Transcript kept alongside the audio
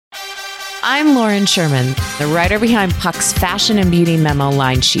I'm Lauren Sherman, the writer behind Puck's Fashion and Beauty Memo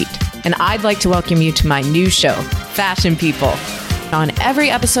line sheet, and I'd like to welcome you to my new show, Fashion People. On every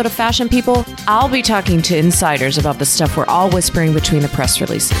episode of Fashion People, I'll be talking to insiders about the stuff we're all whispering between the press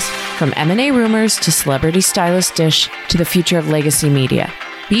releases, from M&A rumors to celebrity stylist dish to the future of legacy media.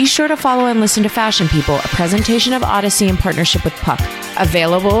 Be sure to follow and listen to Fashion People, a presentation of Odyssey in partnership with Puck,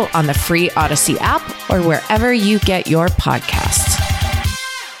 available on the free Odyssey app or wherever you get your podcasts.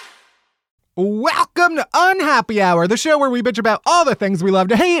 Welcome to Unhappy Hour, the show where we bitch about all the things we love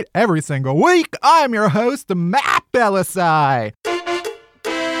to hate every single week. I'm your host, Matt Belisai.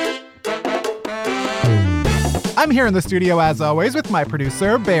 I'm here in the studio, as always, with my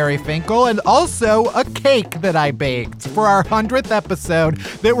producer, Barry Finkel, and also a cake that I baked for our 100th episode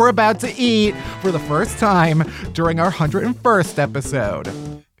that we're about to eat for the first time during our 101st episode.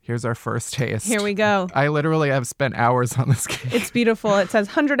 Here's our first taste. Here we go. I literally have spent hours on this cake. It's beautiful. It says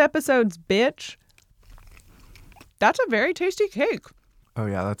 100 episodes, bitch. That's a very tasty cake. Oh,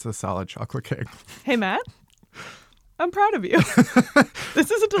 yeah, that's a solid chocolate cake. Hey, Matt. I'm proud of you. This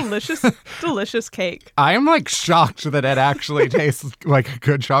is a delicious, delicious cake. I am shocked that it actually tastes like a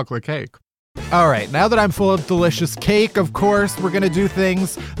good chocolate cake. All right, now that I'm full of delicious cake, of course, we're going to do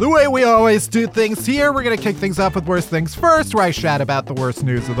things the way we always do things here. We're going to kick things off with Worst Things First, where I chat about the worst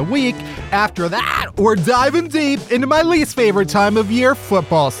news of the week. After that, we're diving deep into my least favorite time of year,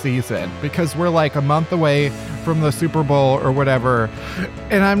 football season, because we're a month away from the Super Bowl or whatever,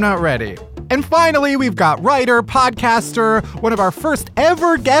 and I'm not ready. And finally, we've got writer, podcaster, one of our first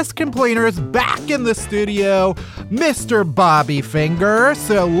ever guest complainers back in the studio, Mr. Bobby Finger.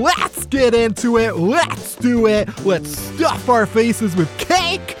 So let's get into it. Let's do it. Let's stuff our faces with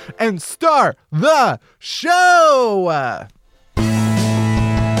cake and start the show.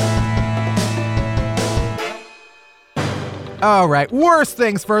 All right, worst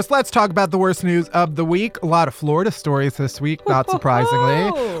things first. Let's talk about the worst news of the week. A lot of Florida stories this week, not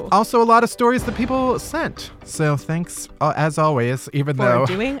surprisingly. Also, a lot of stories that people sent. So thanks, as always, even though...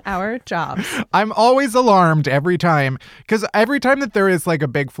 For doing our jobs. I'm always alarmed every time, because every time that there is a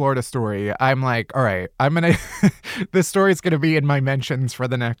big Florida story, I'm like, all right, this story is going to be in my mentions for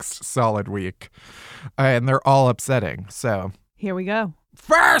the next solid week. And they're all upsetting, so... Here we go.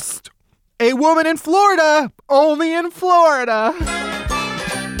 First! A woman in Florida, only in Florida,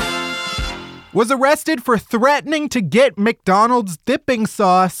 was arrested for threatening to get McDonald's dipping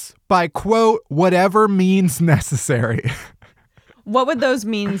sauce by, quote, whatever means necessary. What would those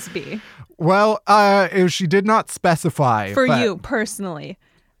means be? Well, she did not specify. For you, personally.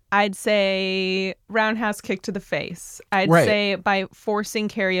 I'd say roundhouse kick to the face. I'd say by forcing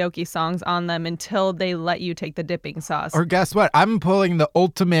karaoke songs on them until they let you take the dipping sauce. Or guess what? I'm pulling the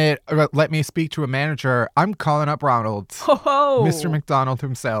ultimate, let me speak to a manager. I'm calling up Ronald. Oh. Mr. McDonald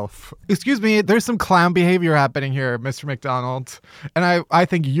himself. Excuse me, there's some clown behavior happening here, Mr. McDonald. And I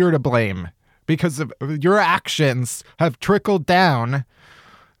think you're to blame because of your actions have trickled down.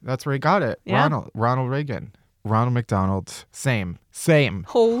 That's where he got it. Yeah. Ronald Reagan. Ronald McDonald. Same.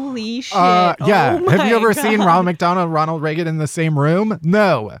 Holy shit. Yeah. Oh Have you ever God. seen Ronald McDonald and Ronald Reagan in the same room?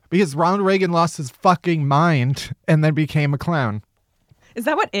 No. Because Ronald Reagan lost his fucking mind and then became a clown. Is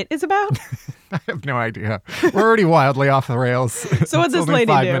that what it is about? I have no idea. We're already wildly off the rails. So what's this only lady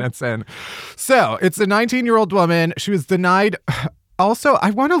 5 do? minutes in. So it's a 19-year-old woman. She was denied. Also,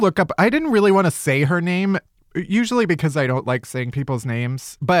 I want to look up. I didn't really want to say her name. Usually because I don't like saying people's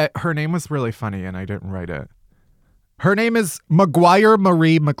names. But her name was really funny and I didn't write it. Her name is McGuire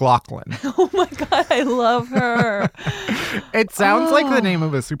Marie McLaughlin. Oh my God, I love her. It sounds like the name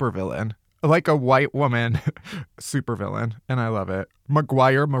of a supervillain. Like a white woman supervillain. And I love it.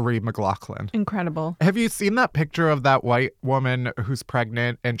 McGuire Marie McLaughlin. Incredible. Have you seen that picture of that white woman who's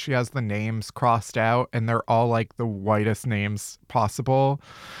pregnant and she has the names crossed out and they're all the whitest names possible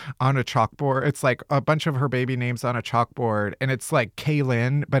on a chalkboard? It's a bunch of her baby names on a chalkboard and it's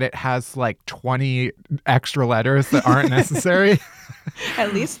Kaylin, but it has 20 extra letters that aren't necessary.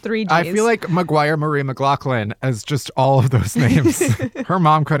 At least 3 G's. I feel like McGuire Marie McLaughlin as just all of those names. Her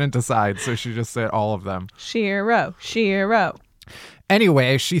mom couldn't decide, so she just said all of them. Shiro.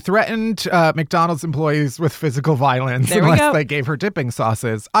 Anyway, she threatened McDonald's employees with physical violence unless they gave her dipping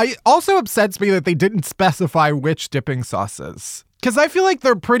sauces. I also upsets me that they didn't specify which dipping sauces. Because I feel like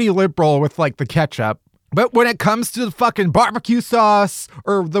they're pretty liberal with the ketchup. But when it comes to the fucking barbecue sauce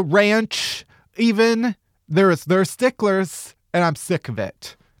or the ranch, even, they're sticklers. And I'm sick of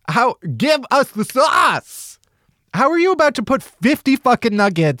it. Give us the sauce! How are you about to put 50 fucking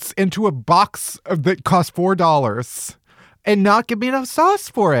nuggets into a box that costs $4 and not give me enough sauce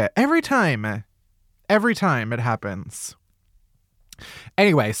for it? Every time it happens.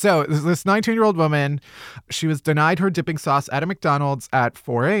 Anyway, so this 19-year-old woman, she was denied her dipping sauce at a McDonald's at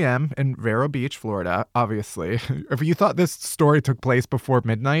 4 a.m. in Vero Beach, Florida, obviously. If you thought this story took place before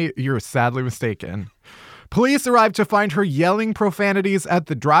midnight, you're sadly mistaken. Police arrived to find her yelling profanities at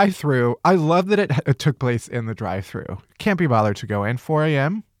the drive-thru. I love that it took place in the drive-thru. Can't be bothered to go in 4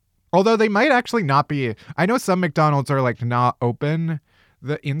 a.m. Although they might actually not be. I know some McDonald's are like not open.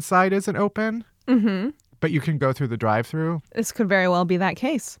 The inside isn't open. Mm-hmm. But you can go through the drive-thru. This could very well be that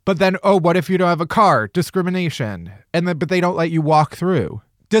case. But then, what if you don't have a car? Discrimination. But they don't let you walk through.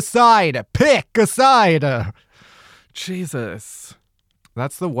 Decide. Pick a side. Jesus.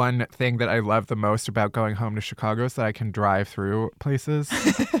 That's the one thing that I love the most about going home to Chicago is that I can drive through places.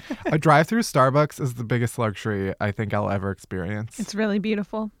 A drive-through Starbucks is the biggest luxury I think I'll ever experience. It's really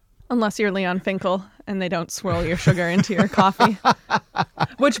beautiful. Unless you're Leon Finkel and they don't swirl your sugar into your coffee.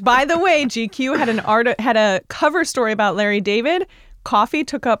 Which, by the way, GQ had a cover story about Larry David. Coffee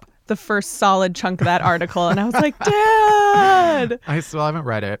took up the first solid chunk of that article. And I was like, Dad! I still haven't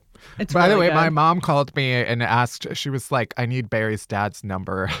read it. It's By really the way, good. my mom called me and asked, she was like, I need Barry's dad's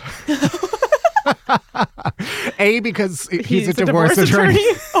number. Because he's a divorce attorney.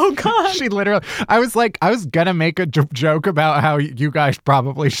 Oh, God. She literally, I was going to make a joke about how you guys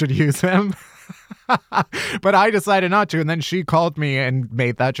probably should use him. But I decided not to. And then she called me and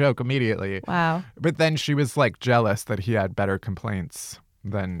made that joke immediately. Wow. But then she was like jealous that he had better complaints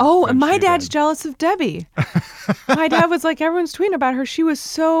than. Oh, than and my she dad's did. jealous of Debbie. My dad was like, everyone's tweeting about her. She was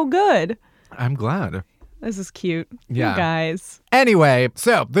so good. I'm glad. This is cute. Yeah. You guys. Anyway,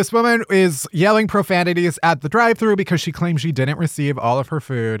 so this woman is yelling profanities at the drive-thru because she claims she didn't receive all of her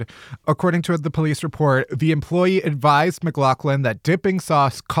food. According to the police report, the employee advised McLaughlin that dipping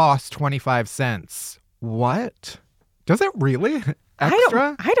sauce costs 25 cents. What? Does it really?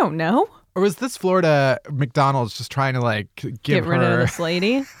 Extra? I don't know. Or was this Florida McDonald's just trying to like Get rid her... of this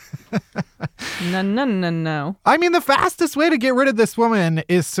lady? No. I mean, the fastest way to get rid of this woman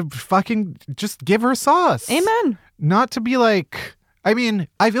is to fucking just give her sauce. Amen. Not to be like, I mean,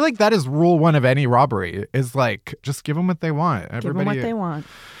 I feel like that is rule one of any robbery is like, just give them what they want. Give them what they want.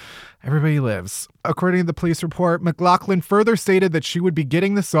 Everybody lives. According to the police report, McLaughlin further stated that she would be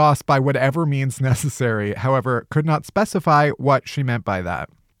getting the sauce by whatever means necessary. However, could not specify what she meant by that.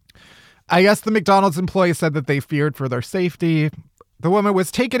 I guess the McDonald's employee said that they feared for their safety. The woman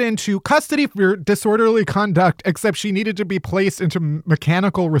was taken into custody for disorderly conduct, except she needed to be placed into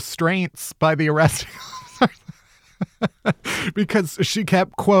mechanical restraints by the arresting officer because she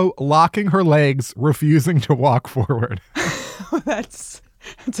kept, quote, locking her legs, refusing to walk forward. That's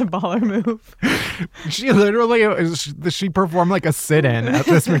a baller move. She literally, she performed like a sit-in at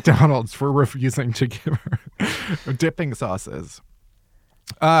this McDonald's for refusing to give her dipping sauces.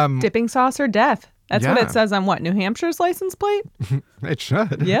 Dipping sauce or death. That's what Yeah. it says on New Hampshire's license plate? It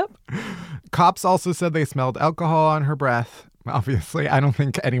should. Yep. Cops also said they smelled alcohol on her breath. Obviously, I don't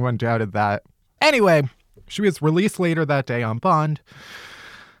think anyone doubted that. Anyway, she was released later that day on bond.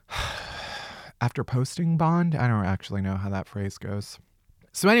 After posting bond? I don't actually know how that phrase goes.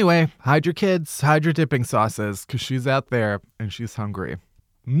 So anyway, hide your kids, hide your dipping sauces, because she's out there and she's hungry.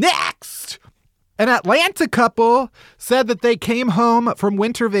 Next! An Atlanta couple said that they came home from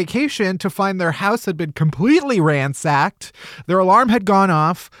winter vacation to find their house had been completely ransacked. Their alarm had gone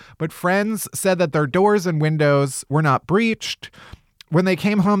off, but friends said that their doors and windows were not breached. When they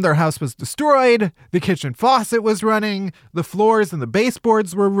came home, their house was destroyed. The kitchen faucet was running. The floors and the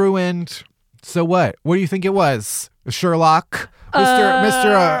baseboards were ruined. So what? What do you think it was? Sherlock?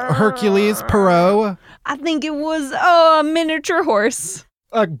 Mr. Hercules Poirot? I think it was a miniature horse.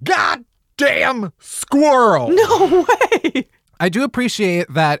 A goddamn squirrel! No way! I do appreciate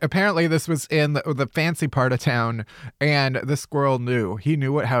that apparently this was in the fancy part of town, and the squirrel knew. He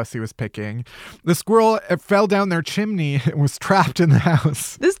knew what house he was picking. The squirrel fell down their chimney and was trapped in the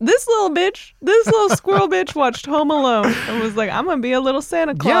house. This little squirrel bitch watched Home Alone and was like, I'm going to be a little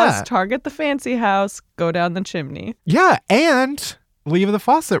Santa Claus, Yeah. target the fancy house, go down the chimney. Yeah, and leave the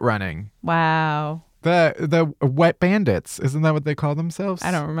faucet running. Wow. The wet bandits, isn't that what they call themselves?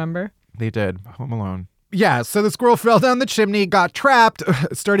 I don't remember. They did. Home Alone. Yeah, so the squirrel fell down the chimney, got trapped,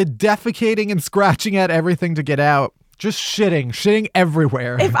 started defecating and scratching at everything to get out. Just shitting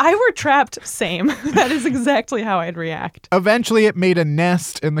everywhere. If I were trapped, same. That is exactly how I'd react. Eventually, it made a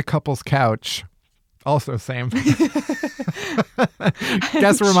nest in the couple's couch. Also same.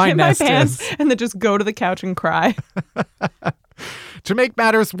 Guess where my Shit nest pants is. and then just go to the couch and cry. To make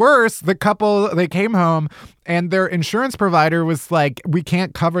matters worse, the couple, they came home and their insurance provider was like, we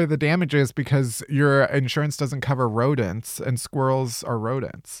can't cover the damages because your insurance doesn't cover rodents and squirrels are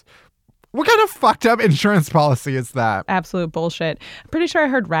rodents. What kind of fucked up insurance policy is that? Absolute bullshit. I'm pretty sure I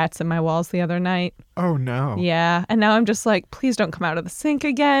heard rats in my walls the other night. Oh, no. Yeah. And now I'm just like, please don't come out of the sink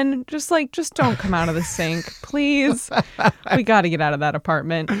again. Just don't come out of the sink. Please. We got to get out of that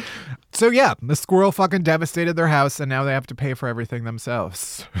apartment. So yeah, the squirrel fucking devastated their house and now they have to pay for everything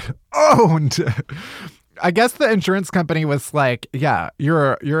themselves. Owned. I guess the insurance company was like, yeah,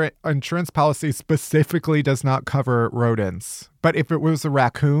 your insurance policy specifically does not cover rodents. But if it was a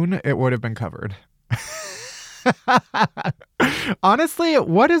raccoon, it would have been covered. Honestly,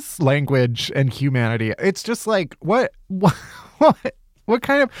 what is language and humanity? It's just like, what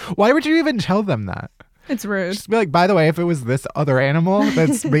kind of, why would you even tell them that? It's rude. Just be like, by the way, if it was this other animal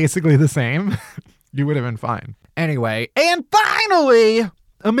that's basically the same, you would have been fine. Anyway, and finally,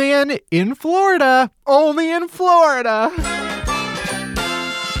 a man in Florida, only in Florida,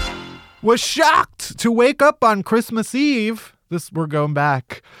 was shocked to wake up on Christmas Eve, we're going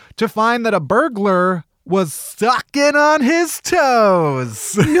back, to find that a burglar was sucking on his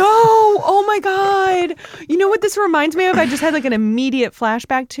toes. No! Oh my God. You know what this reminds me of? I just had like an immediate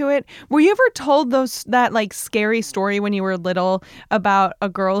flashback to it. Were you ever told that like scary story when you were little about a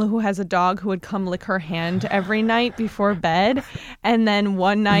girl who has a dog who would come lick her hand every night before bed? And then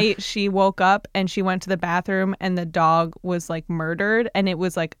one night she woke up and she went to the bathroom and the dog was like murdered, and it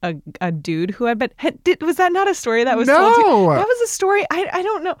was like a dude who had been... Was that not a story that was told to you? That was a story. I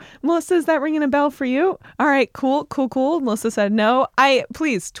don't know. Melissa, is that ringing a bell for you? All right, cool. Melissa said no.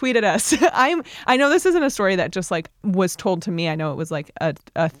 Please tweet at us. I know this isn't a story that just like was told to me. I know it was like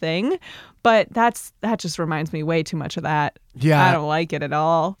a thing, but that just reminds me way too much of that. Yeah. I don't like it at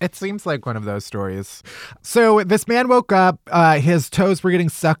all. It seems like one of those stories. So this man woke up, his toes were getting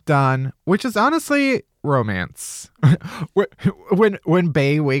sucked on, which is honestly romance. when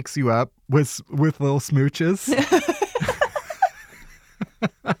Bae wakes you up with little smooches.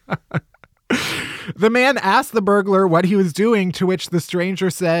 The man asked the burglar what he was doing, to which the stranger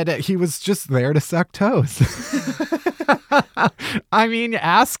said he was just there to suck toes. I mean,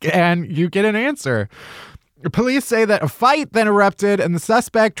 ask and you get an answer. Police say that a fight then erupted and the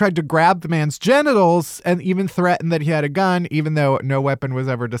suspect tried to grab the man's genitals and even threatened that he had a gun, even though no weapon was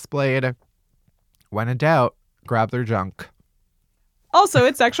ever displayed. When in doubt, grab their junk. Also,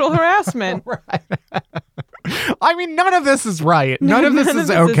 it's sexual harassment. Right. I mean, none of this is right. None of this is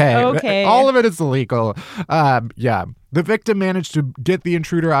okay. All of it is illegal. Yeah. The victim managed to get the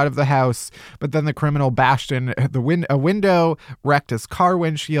intruder out of the house, but then the criminal bashed in a window, wrecked his car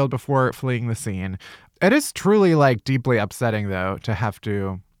windshield before fleeing the scene. It is truly like deeply upsetting, though, to have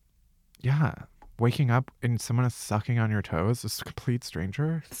to, waking up and someone is sucking on your toes, a complete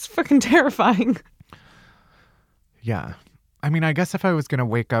stranger. It's fucking terrifying. Yeah. I mean, I guess if I was going to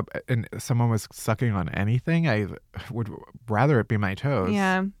wake up and someone was sucking on anything, I would rather it be my toes.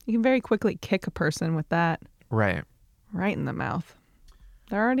 Yeah. You can very quickly kick a person with that. Right. Right in the mouth.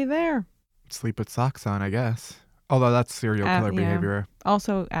 They're already there. Sleep with socks on, I guess. Although that's serial killer behavior.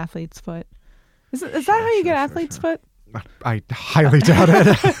 Also, athlete's foot. Is that how you get athlete's foot? I highly doubt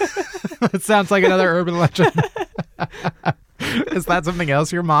it. It sounds like another urban legend. Is that something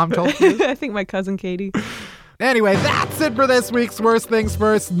else your mom told you? I think my cousin Katie. Anyway, that's it for this week's Worst Things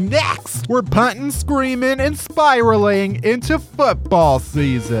First. Next, we're punting, screaming, and spiraling into football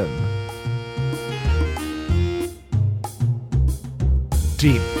season.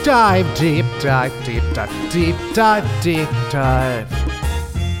 Deep dive, deep dive, deep dive, deep dive, deep dive.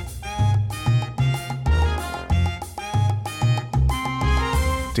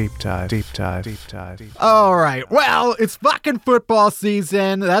 Deep dive, deep dive, deep dive. All right. Well, it's fucking football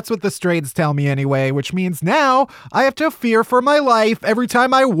season. That's what the Straights tell me anyway, which means now I have to fear for my life every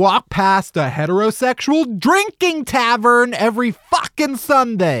time I walk past a heterosexual drinking tavern every fucking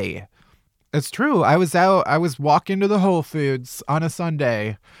Sunday. It's true. I was walking to the Whole Foods on a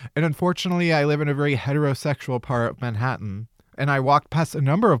Sunday, and unfortunately I live in a very heterosexual part of Manhattan, and I walked past a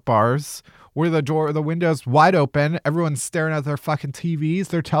number of bars where the window's wide open, everyone's staring at their fucking TVs,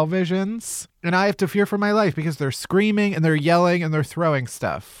 their televisions, and I have to fear for my life because they're screaming and they're yelling and they're throwing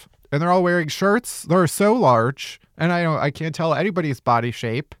stuff. And they're all wearing shirts. They're so large, and I can't tell anybody's body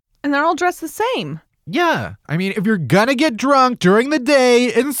shape. And they're all dressed the same. Yeah. I mean, if you're gonna get drunk during the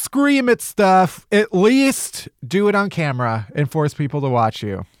day and scream at stuff, at least do it on camera and force people to watch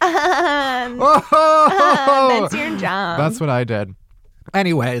you. That's your job. That's what I did.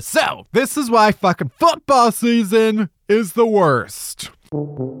 Anyway, so this is why fucking football season is the worst.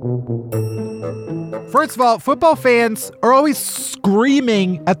 First of all, football fans are always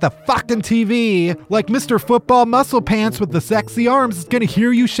screaming at the fucking TV like Mr. Football Muscle Pants with the sexy arms is gonna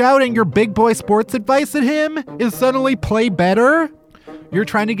hear you shouting your big boy sports advice at him and suddenly play better. You're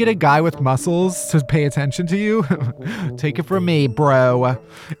trying to get a guy with muscles to pay attention to you? Take it from me, bro.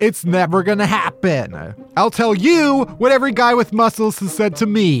 It's never gonna happen. I'll tell you what every guy with muscles has said to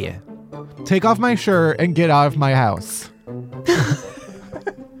me. Take off my shirt and get out of my house.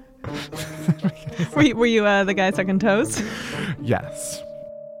 Were you the guy sucking toes? Yes.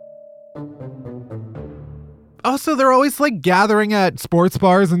 Also, they're always like gathering at sports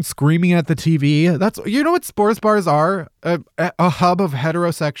bars and screaming at the TV. That's, you know what sports bars are? A hub of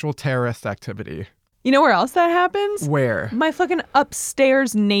heterosexual terrorist activity. You know where else that happens? Where? My fucking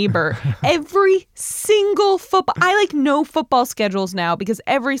upstairs neighbor. Every single football. I like know football schedules now because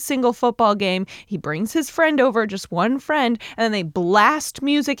every single football game, he brings his friend over, just one friend, and then they blast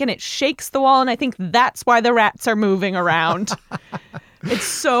music and it shakes the wall. And I think that's why the rats are moving around. It's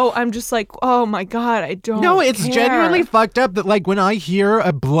so, I'm just like, oh my God, I don't No, it's care. genuinely fucked up that like when I hear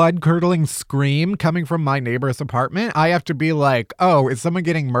a blood-curdling scream coming from my neighbor's apartment, I have to be like, oh, is someone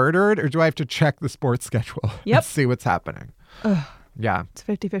getting murdered? Or do I have to check the sports schedule and see what's happening? Ugh. Yeah. It's a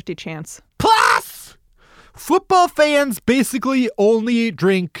 50-50 chance. Plus, football fans basically only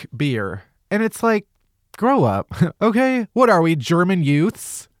drink beer. And it's like, grow up, okay? What are we, German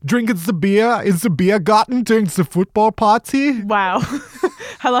youths? Drinking the beer? Is the beer gotten during the football party? Wow.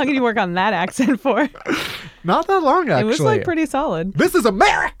 How long did you work on that accent for? Not that long, actually. It was like pretty solid. This is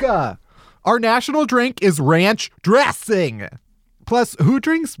America! Our national drink is ranch dressing. Plus, who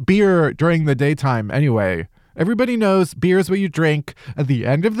drinks beer during the daytime anyway? Everybody knows beer is what you drink at the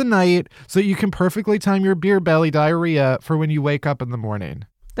end of the night so you can perfectly time your beer belly diarrhea for when you wake up in the morning.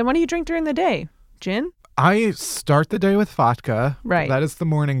 Then what do you drink during the day? Gin? I start the day with vodka. Right. That is the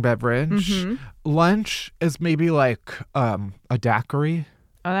morning beverage. Mm-hmm. Lunch is maybe like a daiquiri.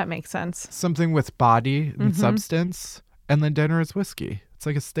 Oh, that makes sense. Something with body and substance. And then dinner is whiskey. It's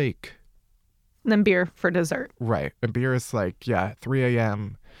like a steak. And then beer for dessert. Right. And beer is like, 3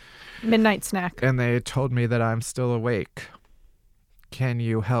 a.m. Midnight snack. And they told me that I'm still awake. Can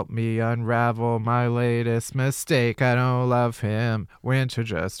you help me unravel my latest mistake? I don't love him. Winter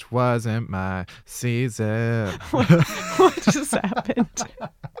just wasn't my season. What just happened?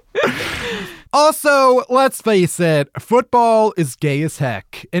 Also, let's face it, football is gay as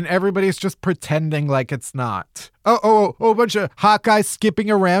heck, and everybody's just pretending like it's not. A bunch of hot guys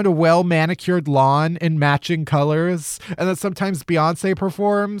skipping around a well-manicured lawn in matching colors, and then sometimes Beyonce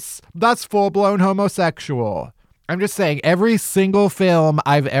performs. That's full-blown homosexual. I'm just saying, every single film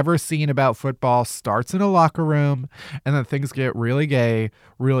I've ever seen about football starts in a locker room, and then things get really gay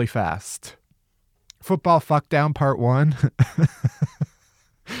really fast. Football Fuck Down Part 1.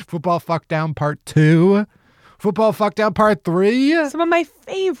 Football Fuck Down Part 2. Football Fuck Down Part 3. Some of my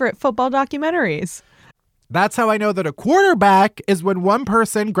favorite football documentaries. That's how I know that a quarterback is when one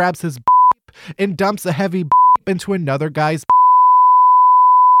person grabs his and dumps a heavy into another guy's.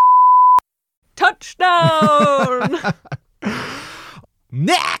 Touchdown!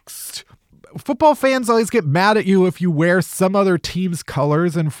 Next! Football fans always get mad at you if you wear some other team's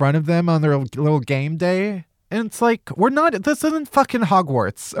colors in front of them on their little game day. And it's like, this isn't fucking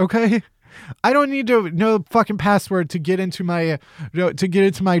Hogwarts, okay? I don't need to know the fucking password to get into my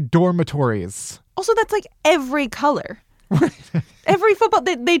dormitories. Also, that's like every color. Every football,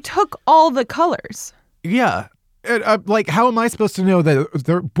 they took all the colors. Yeah. Like, how am I supposed to know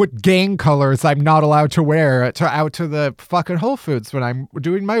what gang colors I'm not allowed to wear out to the fucking Whole Foods when I'm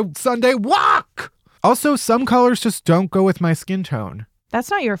doing my Sunday walk? Also, some colors just don't go with my skin tone. That's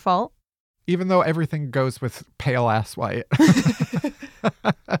not your fault. Even though everything goes with pale ass white.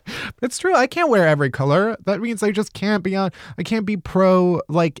 It's true. I can't wear every color. That means I just can't be I can't be pro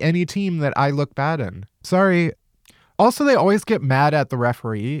like any team that I look bad in. Sorry. Also, they always get mad at the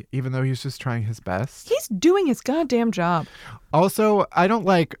referee, even though he's just trying his best. He's doing his goddamn job. Also, I don't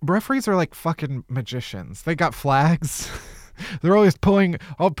like, referees are like fucking magicians. They got flags. They're always pulling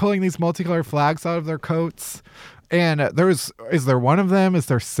these multicolored flags out of their coats. And is there one of them? Is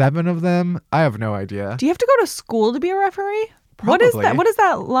there 7 of them? I have no idea. Do you have to go to school to be a referee? Probably. What is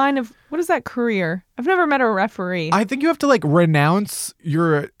that? What is that career? I've never met a referee. I think you have to like renounce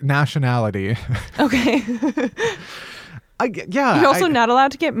your nationality. Okay. Yeah. You're also not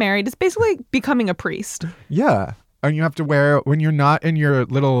allowed to get married. It's basically like becoming a priest. Yeah. And you have to wear, when you're not in your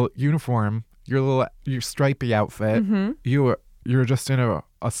little uniform, your stripy outfit, you're just in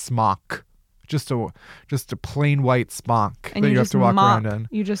a smock. Just a plain white smock and that you have to walk around in.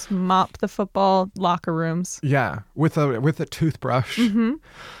 You just mop the football locker rooms. Yeah, with a toothbrush. Mm-hmm.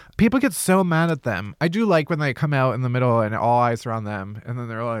 People get so mad at them. I do like when they come out in the middle and all eyes are on them, and then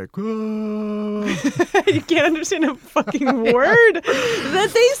they're like, oh. You can't understand a fucking word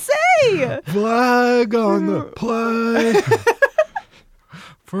that they say. Flag on the play.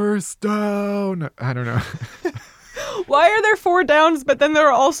 First down. I don't know. Why are there 4 downs, but then there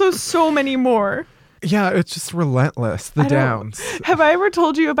are also so many more? Yeah, it's just relentless, the downs. Have I ever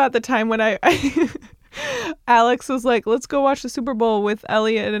told you about the time when I Alex was like, let's go watch the Super Bowl with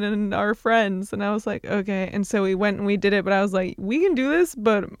Elliot and our friends. And I was like, okay. And so we went and we did it. But I was like, we can do this,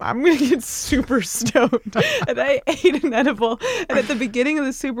 but I'm going to get super stoned. And I ate an edible. And at the beginning of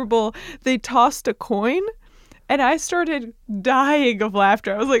the Super Bowl, they tossed a coin. And I started dying of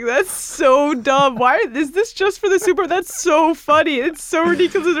laughter. I was like, that's so dumb. Why is this just for the Super? That's so funny. It's so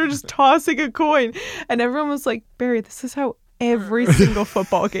ridiculous that they're just tossing a coin. And everyone was like, Barry, this is how every single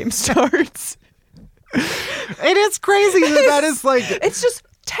football game starts. It is crazy that is like... It's just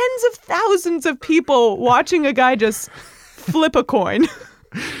tens of thousands of people watching a guy just flip a coin.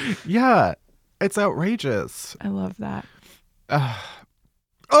 Yeah, it's outrageous. I love that.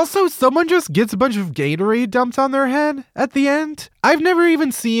 Also, someone just gets a bunch of Gatorade dumped on their head at the end. I've never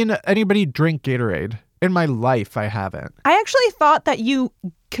even seen anybody drink Gatorade. In my life, I haven't. I actually thought that you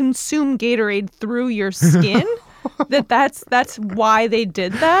consume Gatorade through your skin. That's why they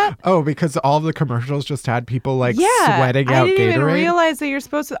did that. Oh, because all the commercials just had people sweating out Gatorade? I didn't even realize that you're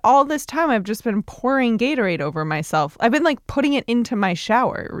supposed to. All this time, I've just been pouring Gatorade over myself. I've been putting it into my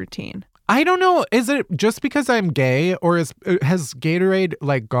shower routine. I don't know. Is it just because I'm gay, or has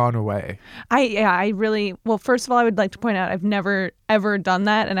Gatorade gone away? Well, first of all, I would like to point out I've never ever done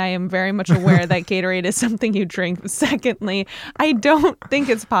that, and I am very much aware that Gatorade is something you drink. Secondly, I don't think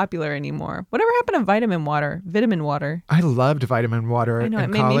it's popular anymore. Whatever happened to vitamin water? I loved vitamin water. I know, in it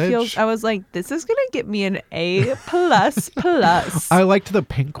made college. me feel. I was like, this is gonna get me an A++. I liked the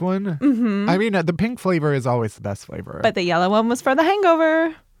pink one. Mm-hmm. I mean, the pink flavor is always the best flavor. But the yellow one was for the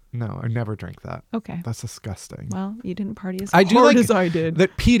hangover. No, I never drank that. Okay. That's disgusting. Well, you didn't party as hard as I did.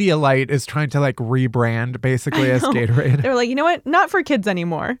 That Pedialyte is trying to rebrand basically as Gatorade. They're like, you know what? Not for kids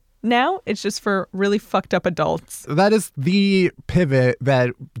anymore. Now it's just for really fucked up adults. That is the pivot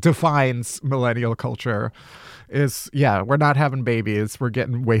that defines millennial culture. We're not having babies. We're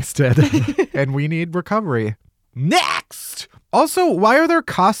getting wasted and we need recovery. Next! Also, why are their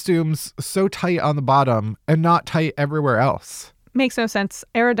costumes so tight on the bottom and not tight everywhere else? Makes no sense.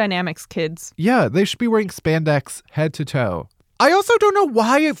 Aerodynamics, kids. Yeah, they should be wearing spandex head to toe. I also don't know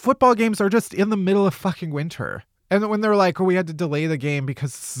why football games are just in the middle of fucking winter. And when they're like, we had to delay the game because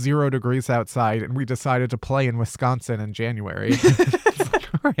it's 0 degrees outside and we decided to play in Wisconsin in January.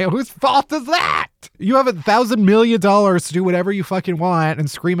 All right, whose fault is that? You have $1,000 million to do whatever you fucking want and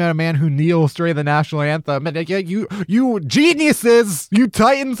scream at a man who kneels during the national anthem. And yet you geniuses, you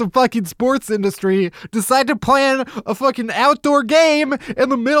titans of fucking sports industry, decide to plan a fucking outdoor game in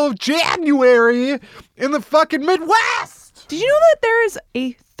the middle of January in the fucking Midwest. Did you know that there's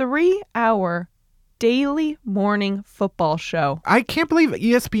a 3-hour daily morning football show? I can't believe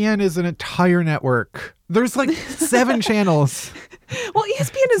ESPN is an entire network. There's 7 channels. Well,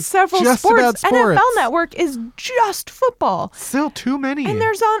 ESPN is several just sports. About sports. NFL Network is just football. Still too many. And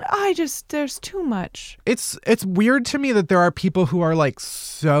there's too much. It's weird to me that there are people who are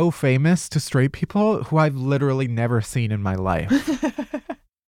so famous to straight people who I've literally never seen in my life.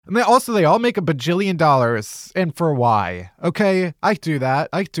 And they all make $1 bajillion. And for why? Okay, I do that.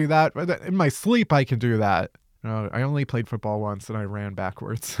 In my sleep, I can do that. No, I only played football once and I ran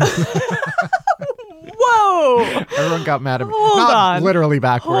backwards. Whoa! Everyone got mad at me. Hold Not on. literally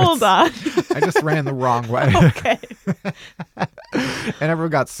backwards. Hold on. I just ran the wrong way. Okay. And everyone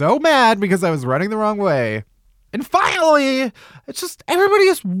got so mad because I was running the wrong way. And finally, it's just everybody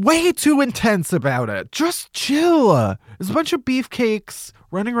is way too intense about it. Just chill. There's a bunch of beefcakes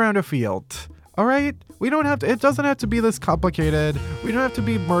running around a field. All right? It doesn't have to be this complicated. We don't have to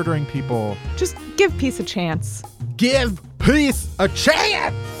be murdering people. Just give peace a chance. Give peace a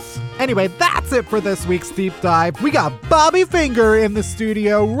chance! Anyway, that's it for this week's Deep Dive. We got Bobby Finger in the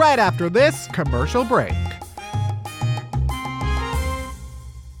studio right after this commercial break.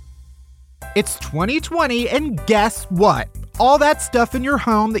 It's 2020, and guess what? All that stuff in your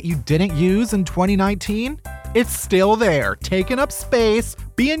home that you didn't use in 2019, it's still there, taking up space,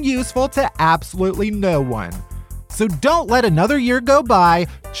 being useful to absolutely no one. So don't let another year go by,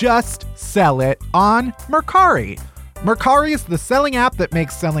 just sell it on Mercari. Mercari is the selling app that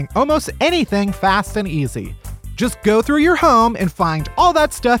makes selling almost anything fast and easy. Just go through your home and find all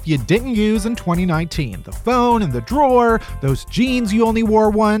that stuff you didn't use in 2019. The phone in the drawer, those jeans you only wore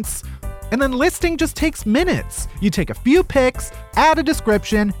once. And then listing just takes minutes. You take a few pics, add a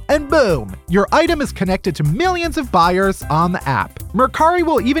description, and boom, your item is connected to millions of buyers on the app. Mercari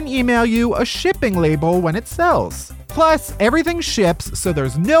will even email you a shipping label when it sells. Plus, everything ships, so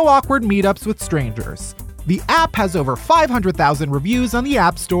there's no awkward meetups with strangers. The app has over 500,000 reviews on the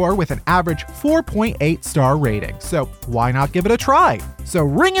App Store with an average 4.8 star rating, so why not give it a try? So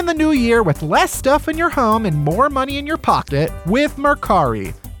ring in the new year with less stuff in your home and more money in your pocket with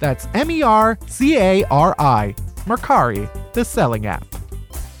Mercari. That's Mercari. Mercari, the selling app.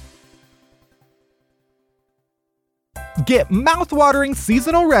 Get mouthwatering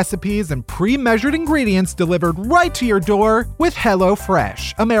seasonal recipes and pre-measured ingredients delivered right to your door with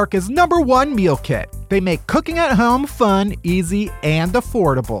HelloFresh, America's #1 meal kit. They make cooking at home fun, easy, and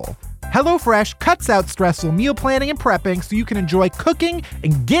affordable. HelloFresh cuts out stressful meal planning and prepping so you can enjoy cooking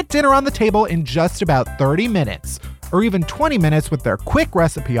and get dinner on the table in just about 30 minutes, or even 20 minutes with their quick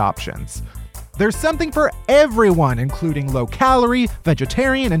recipe options. There's something for everyone, including low-calorie,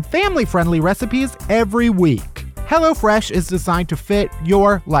 vegetarian, and family-friendly recipes every week. HelloFresh is designed to fit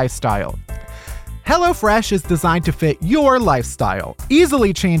your lifestyle. HelloFresh is designed to fit your lifestyle.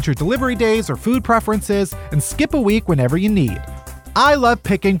 Easily change your delivery days or food preferences and skip a week whenever you need. I love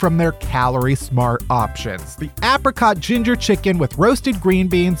picking from their calorie-smart options. The apricot ginger chicken with roasted green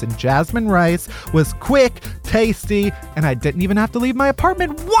beans and jasmine rice was quick, tasty, and I didn't even have to leave my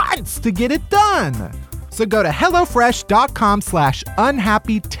apartment once to get it done. So go to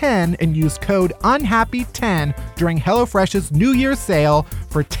HelloFresh.com/unhappy10 and use code unhappy10 during HelloFresh's New Year's sale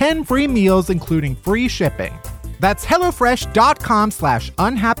for 10 free meals, including free shipping. That's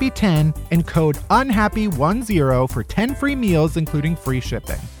HelloFresh.com/unhappy10 and code unhappy10 for 10 free meals, including free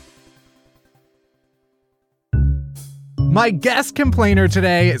shipping. My guest complainer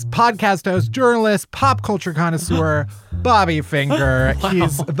today is podcast host, journalist, pop culture connoisseur, Bobby Finger. Wow.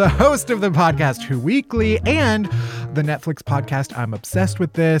 He's the host of the podcast Who Weekly and the Netflix podcast I'm Obsessed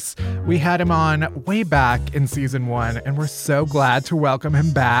With This. We had him on way back in season 1, and we're so glad to welcome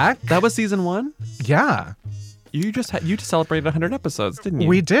him back. That was season 1? Yeah. You just celebrated 100 episodes, didn't you?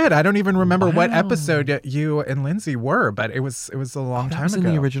 We did. I don't even remember what episode you and Lindsay were, but it was a long time ago. It was in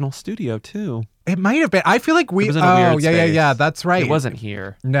the original studio too. It might have been. I feel like we. It was in a weird space. Yeah. That's right. It wasn't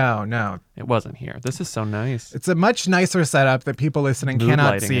here. No. It wasn't here. This is so nice. It's a much nicer setup that people listening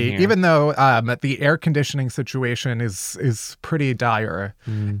cannot see, even though the air conditioning situation is pretty dire.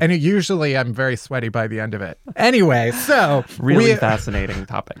 And usually I'm very sweaty by the end of it. Anyway, so really fascinating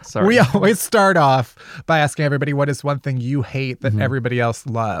topic. Sorry. We always start off by asking everybody, what is one thing you hate that everybody else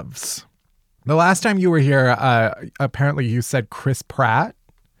loves? The last time you were here, apparently you said Chris Pratt.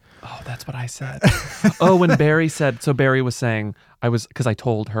 Oh, that's what I said. When Barry said, so Barry was saying, because I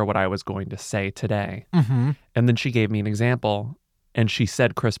told her what I was going to say today. And then she gave me an example and she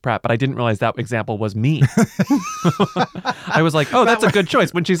said Chris Pratt, but I didn't realize that example was me. I was like, that's a good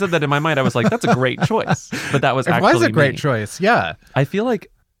choice. When she said that in my mind, I was like, that's a great choice. But that was actually It was a great me. choice, yeah. I feel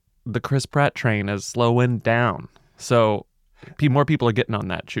like the Chris Pratt train is slowing down. So more people are getting on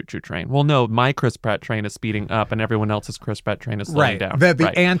that choo-choo train. Well, no, my Chris Pratt train is speeding up and everyone else's Chris Pratt train is slowing down.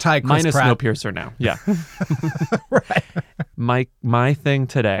 The anti-Chris Mine is Pratt. Snowpiercer now. Yeah. Right. My thing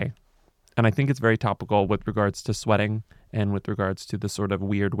today, and I think it's very topical with regards to sweating and with regards to the sort of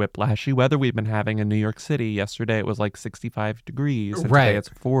weird whiplashy weather we've been having in New York City. Yesterday it was like 65 degrees and today it's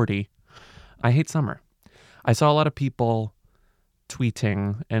 40. I hate summer. I saw a lot of people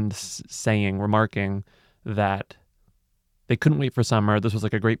tweeting and remarking that they couldn't wait for summer. This was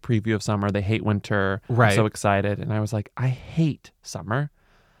like a great preview of summer. They hate winter. Right. I'm so excited. And I was like, I hate summer.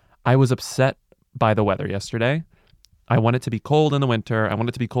 I was upset by the weather yesterday. I want it to be cold in the winter. I want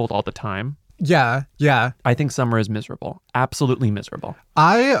it to be cold all the time. Yeah. I think summer is miserable. Absolutely miserable.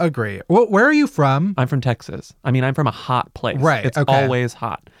 I agree. Well, where are you from? I'm from Texas. I mean, I'm from a hot place. Right. It's okay. always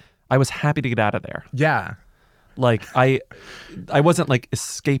hot. I was happy to get out of there. Yeah. Like I wasn't like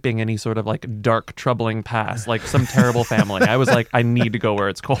escaping any sort of like dark, troubling past, like some terrible family. I was like, I need to go where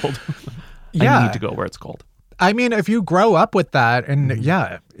it's cold. I need to go where it's cold. I mean, if you grow up with that, and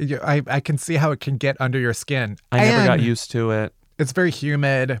I can see how it can get under your skin. I never got used to it. It's very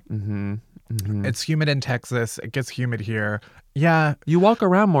humid. Mm-hmm. It's humid in Texas. It gets humid here. Yeah. You walk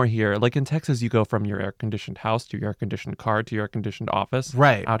around more here. Like in Texas, you go from your air-conditioned house to your air-conditioned car to your air-conditioned office.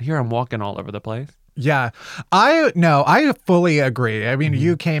 Right. Out here, I'm walking all over the place. Yeah. I fully agree. I mean,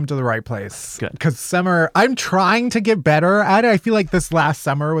 you came to the right place. Good. Because summer, I'm trying to get better at it. I feel like this last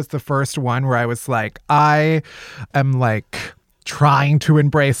summer was the first one where I was like, I am like trying to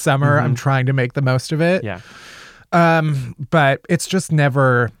embrace summer. I'm trying to make the most of it. Yeah. But it's just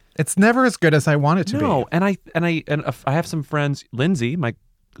never as good as I want it to be. No, and I have some friends. Lindsay, my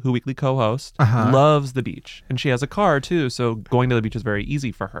Who Weekly co-host, loves the beach, and she has a car too. So going to the beach is very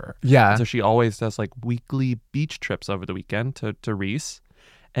easy for her. Yeah. And so she always does like weekly beach trips over the weekend to Reese,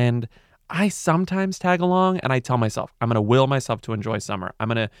 and I sometimes tag along. And I tell myself I'm going to will myself to enjoy summer. I'm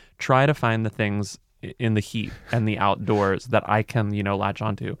going to try to find the things in the heat and the outdoors that I can, latch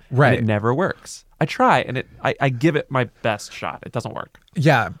onto. Right. And it never works. I try and I give it my best shot. It doesn't work.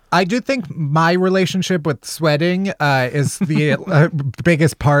 Yeah, I do think my relationship with sweating is the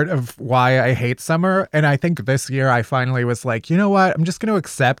biggest part of why I hate summer. And I think this year I finally was like, you know what? I'm just going to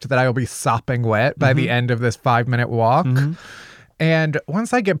accept that I will be sopping wet by the end of this 5-minute walk. And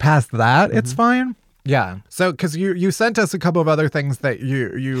once I get past that, it's fine. Yeah. So, because you sent us a couple of other things that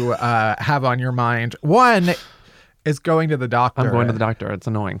you have on your mind. One is going to the doctor. I'm going to the doctor. It's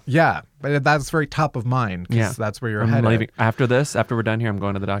annoying. Yeah, but that's very top of mind because that's where you're I'm headed. leaving. After we're done here, I'm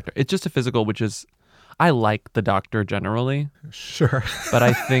going to the doctor. It's just a physical, which is, I like the doctor generally. Sure. But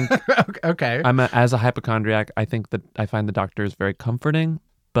I think, okay. as a hypochondriac, I think that I find the doctors very comforting.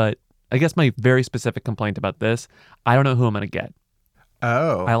 But I guess my very specific complaint about this, I don't know who I'm going to get.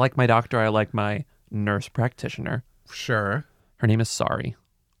 Oh. I like my doctor. I like my nurse practitioner. Sure. Her name is Sari.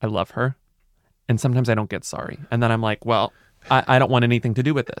 I love her. And sometimes I don't get sorry. And then I'm like, well, I don't want anything to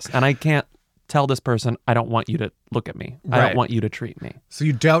do with this. And I can't tell this person, I don't want you to look at me. I don't want you to treat me. So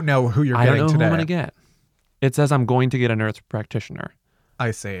you don't know who you're getting today. I don't know who I'm going to get. It says I'm going to get a nurse practitioner.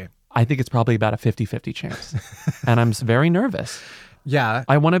 I see. I think it's probably about a 50-50 chance. And I'm very nervous. Yeah.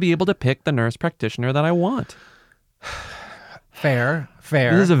 I want to be able to pick the nurse practitioner that I want. Fair.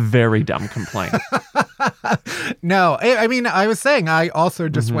 This is a very dumb complaint. No, I mean, I was saying I also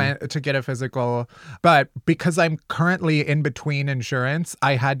just went to get a physical, but because I'm currently in between insurance,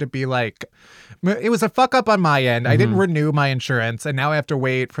 I had to be like, it was a fuck up on my end. I didn't renew my insurance and now I have to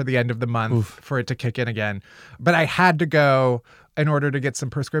wait for the end of the month for it to kick in again. But I had to go in order to get some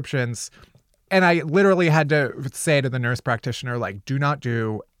prescriptions. And I literally had to say to the nurse practitioner, like, do not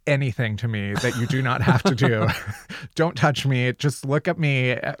do anything to me that you do not have to do. Don't touch me. Just look at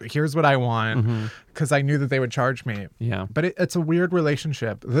me. Here's what I want. Because I knew that they would charge me. Yeah. But it's a weird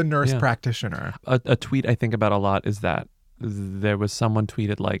relationship. The nurse practitioner. A tweet I think about a lot is that there was someone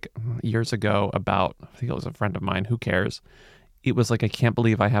tweeted like years ago about, I think it was a friend of mine, who cares? It was like, I can't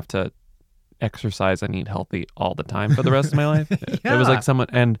believe I have to exercise and eat healthy all the time for the rest of my life. It was like someone,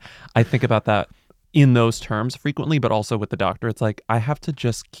 and I think about that in those terms frequently, but also with the doctor. It's like, I have to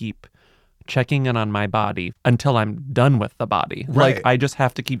just keep checking in on my body until I'm done with the body. Right. Like, I just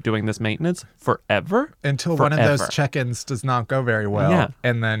have to keep doing this maintenance forever. Until one of those check-ins does not go very well. Yeah.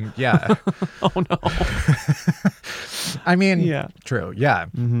 And then, Oh, no. I mean, true. Yeah.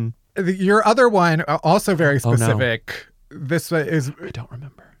 Your other one, also very specific. Oh, no. This is... I don't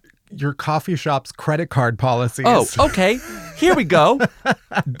remember. Your coffee shop's credit card policies. Oh, okay. Here we go.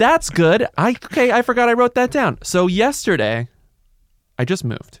 That's good. I forgot I wrote that down. So yesterday, I just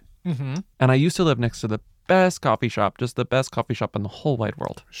moved. And I used to live next to the best coffee shop, just the best coffee shop in the whole wide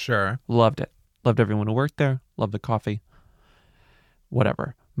world. Sure. Loved it. Loved everyone who worked there. Loved the coffee.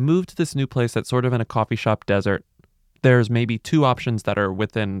 Whatever. Moved to this new place that's sort of in a coffee shop desert. There's maybe 2 options that are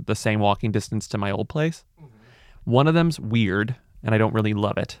within the same walking distance to my old place. One of them's weird, and I don't really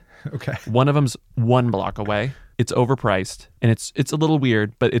love it. Okay. One of them's 1 block away. It's overpriced, and it's a little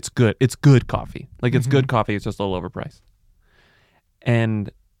weird, but it's good. It's good coffee. Like, it's good coffee. It's just a little overpriced.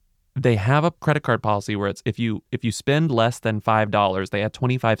 And they have a credit card policy where it's if you spend less than $5, they add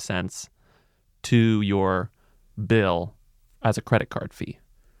 25 cents to your bill as a credit card fee.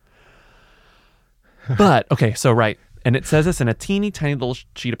 But okay, so right, and it says this in a teeny tiny little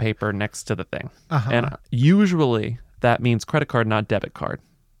sheet of paper next to the thing. And usually that means credit card, not debit card.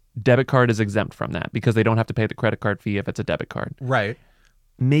 Debit card is exempt from that because they don't have to pay the credit card fee if it's a debit card. Right.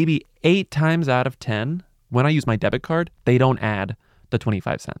 Maybe 8 times out of 10, when I use my debit card, they don't add the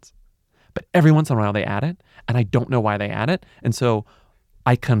 25 cents. But every once in a while they add it, and I don't know why they add it. And so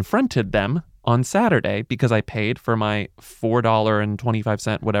I confronted them on Saturday because I paid for my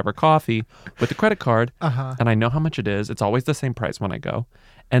 $4.25 whatever coffee with the credit card. And I know how much it is. It's always the same price when I go.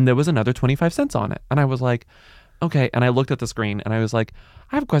 And there was another 25 cents on it. And I was like, okay. And I looked at the screen and I was like,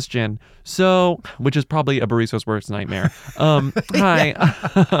 I have a question. So, which is probably a barista's worst nightmare. Hi.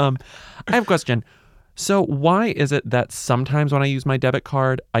 I have a question. So why is it that sometimes when I use my debit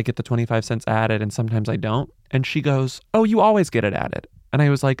card, I get the 25 cents added and sometimes I don't? And she goes, oh, you always get it added. And I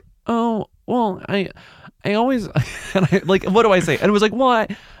was like, oh, well, I always, and I like, what do I say? And it was like, well,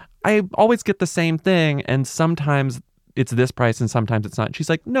 I always get the same thing. And sometimes it's this price and sometimes it's not. And she's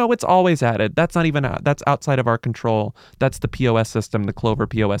like, no, it's always added. That's not even, that's outside of our control. That's the POS system, the Clover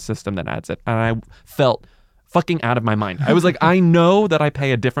POS system that adds it. And I felt fucking out of my mind. I was like, I know that I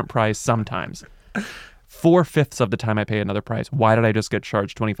pay a different price sometimes. 4/5 of the time I pay another price. Why did I just get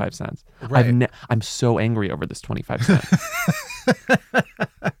charged 25 cents? Right. I'm so angry over this 25 cents.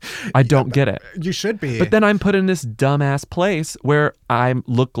 I don't get it. You should be. But then I'm put in this dumbass place where I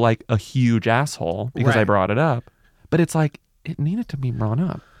look like a huge asshole because I Right. brought it up. But it's like, it needed to be brought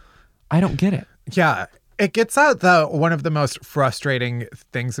up. I don't get it. Yeah. It gets out one of the most frustrating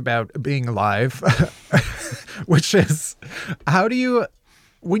things about being alive, which is how do you,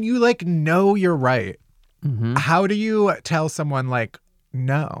 when you like know you're right, how do you tell someone like,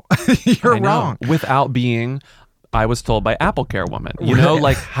 no, you're I know. wrong? Without being, I was told by Apple Care woman, you know, Right.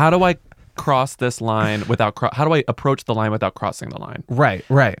 like how do I cross this line without, how do I approach the line without crossing the line? Right,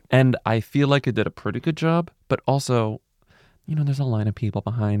 right. And I feel like it did a pretty good job, but also, you know, there's a line of people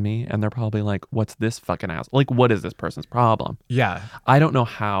behind me and they're probably like, what's this fucking ass? Like, what is this person's problem? Yeah. I don't know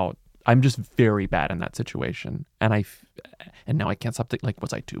how. I'm just very bad in that situation. And now I can't stop thinking, like,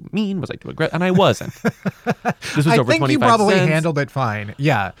 was I too mean? Was I too aggressive? And I wasn't. This was I over think 25 you probably cents. handled it fine.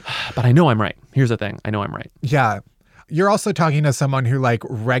 Yeah. But I know I'm right. Here's the thing. I know I'm right. Yeah. You're also talking to someone who like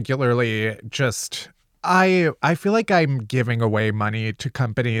regularly just I feel like I'm giving away money to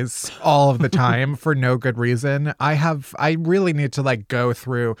companies all of the time for no good reason. I really need to like go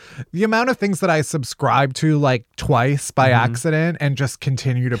through the amount of things that I subscribe to like twice by accident and just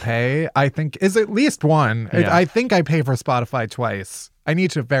continue to pay, I think is at least one. Yeah. I think I pay for Spotify twice. I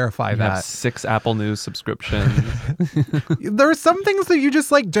need to verify I have that. 6 Apple News subscriptions. There are some things that you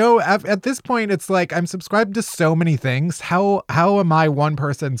just like don't at this point. It's like I'm subscribed to so many things. How am I one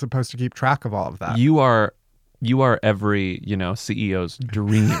person supposed to keep track of all of that? You are every, you know, CEO's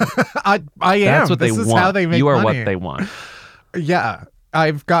dream. I am. That's what This they is want. how they make you are money. what they want. Yeah.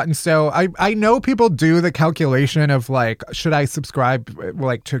 I've gotten so I know people do the calculation of like, should I subscribe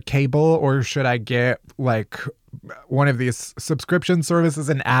like to cable or should I get like one of these subscription services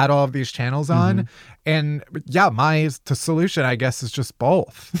and add all of these channels on? And yeah, the solution I guess is just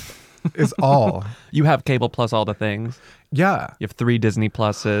both. Is all. You have cable plus all the things. Yeah. You have 3 Disney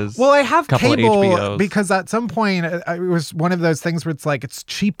Pluses. Well, I have couple of cable HBOs. because at some point it was one of those things where it's like it's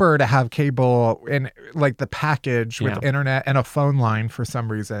cheaper to have cable in like the package with Yeah. internet and a phone line for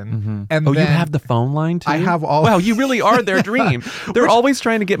some reason. And Oh, then you have the phone line too? I have all. Wow, you really are their dream. They're always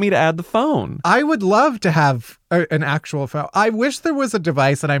trying to get me to add the phone. I would love to have an actual phone. I wish there was a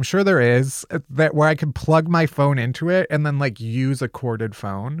device, and I'm sure there is, that where I could plug my phone into it and then like use a corded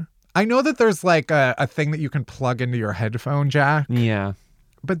phone. I know that there's like a thing that you can plug into your headphone jack, Yeah.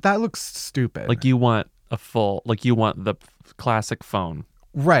 but that looks stupid. Like you want you want the classic phone.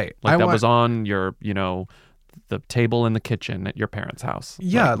 right. Like that want, was on your, you know, the table in the kitchen at your parents' house.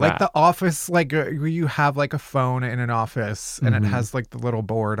 Yeah, like that. the office, like where you have like a phone in an office and it has like the little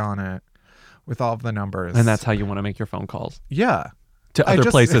board on it with all of the numbers. And that's how you want to make your phone calls yeah. to I other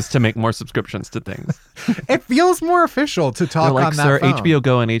just- places to make more subscriptions to things. It feels more official to talk They're like, on that sir, phone. HBO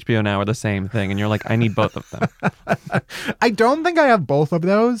Go and HBO Now are the same thing. And you're like, I need both of them. I don't think I have both of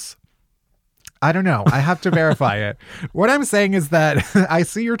those. I don't know. I have to verify it. What I'm saying is that I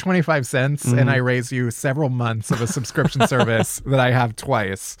see your 25 cents and I raise you several months of a subscription service that I have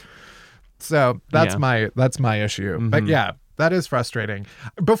twice. So that's Yeah. my issue. But yeah, that is frustrating.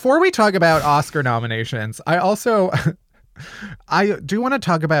 Before we talk about Oscar nominations, I also I do want to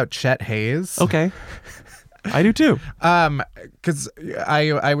talk about Chet Hayes. Okay. I do too. Because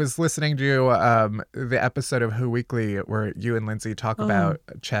I was listening to the episode of Who Weekly where you and Lindsay talk about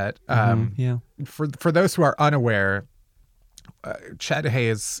Chet. Yeah. For those who are unaware, Chet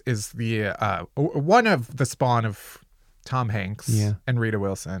Hayes is the one of the spawn of Tom Hanks Yeah. and Rita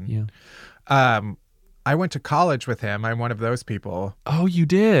Wilson. Yeah. I went to college with him. I'm one of those people. Oh, you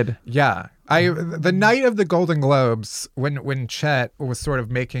did. Yeah. The night of the Golden Globes when Chet was sort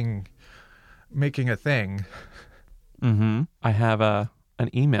of making a thing. Mm-hmm. I have an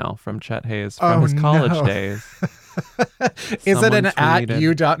email from Chet Hayes from his Oh, college no. days. Is it Someone an at tweeted-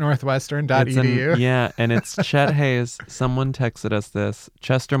 u.northwestern.edu? Yeah, and it's Chet Hayes. Someone texted us this.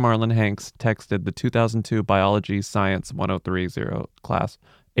 Chester Marlon Hanks texted the 2002 Biology Science 1030 class,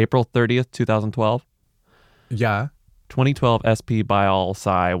 April 30th, 2012. Yeah. 2012 SP Biol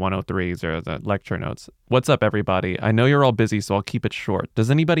Sci 1030, the lecture notes. What's up, everybody? I know you're all busy, so I'll keep it short. Does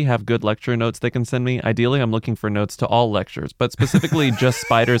anybody have good lecture notes they can send me? Ideally, I'm looking for notes to all lectures, but specifically just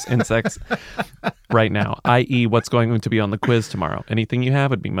spiders, insects right now, i.e. what's going to be on the quiz tomorrow. Anything you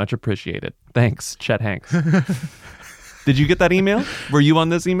have would be much appreciated. Thanks, Chet Hanks. Did you get that email? Were you on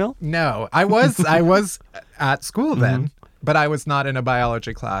this email? No, I was at school then, but I was not in a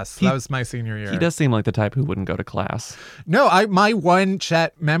biology class. That was my senior year. He does seem like the type who wouldn't go to class. No, my one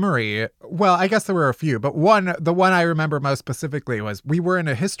Chet memory, well, I guess there were a few, but the one I remember most specifically was we were in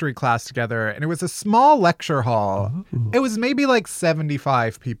a history class together and it was a small lecture hall. It was maybe like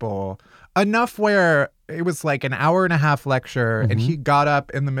 75 people. enough where it was like an hour and a half lecture, and he got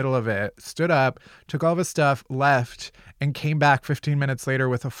up in the middle of it, stood up, took all of his stuff, left, and came back 15 minutes later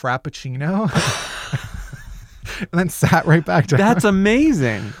with a Frappuccino. And then sat right back down. That's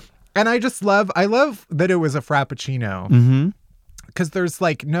amazing. And I love that it was a Frappuccino. Mm-hmm. Because there's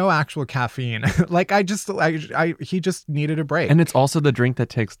like no actual caffeine. Like he just needed a break. And it's also the drink that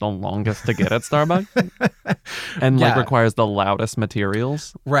takes the longest to get at Starbucks. And like requires the loudest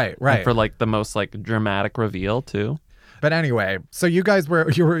materials. Right. And for like the most like dramatic reveal too. But anyway, so you guys were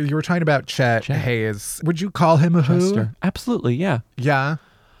talking about Chet Hayes. Would you call him a who? Absolutely, yeah. Yeah.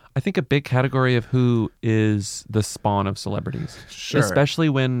 I think a big category of who is the spawn of celebrities. Sure. Especially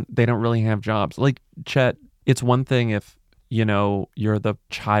when they don't really have jobs. Like Chet, it's one thing if you're the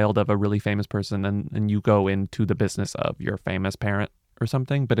child of a really famous person and you go into the business of your famous parent or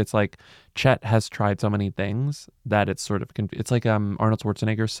something. But it's like Chet has tried so many things that it's sort of, it's like Arnold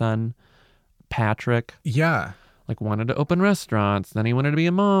Schwarzenegger's son, Patrick. Yeah. Like wanted to open restaurants, then he wanted to be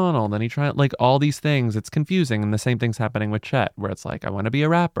a model, then he tried like all these things. It's confusing. And the same thing's happening with Chet, where it's like, I want to be a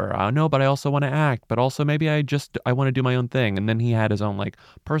rapper. I know, but I also want to act, but also maybe I want to do my own thing. And then he had his own like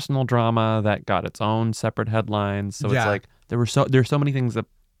personal drama that got its own separate headlines. So it's like, there's so many things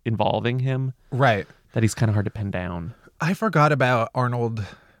involving him. Right. That he's kind of hard to pin down. I forgot about Arnold.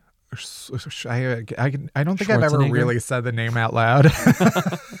 I don't think I've ever really said the name out loud.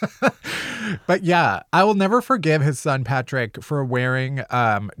 But yeah, I will never forgive his son Patrick for wearing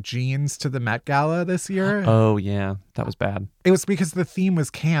jeans to the Met Gala this year. Oh yeah, that was bad. It was because the theme was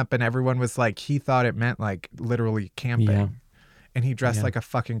camp and everyone was like, he thought it meant like literally camping. Yeah. And he dressed like a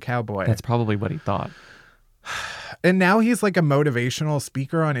fucking cowboy. That's probably what he thought. And now he's like a motivational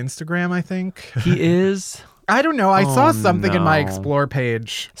speaker on Instagram, I think. He is. I don't know. I saw something in my Explore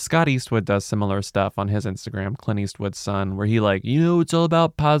page. Scott Eastwood does similar stuff on his Instagram, Clint Eastwood's son, where he like, it's all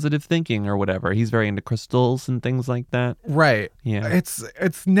about positive thinking or whatever. He's very into crystals and things like that. Right. Yeah.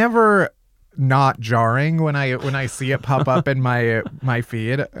 It's never not jarring when I see it pop up in my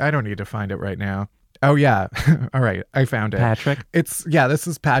feed. I don't need to find it right now. Oh yeah. All right. I found it. Patrick. This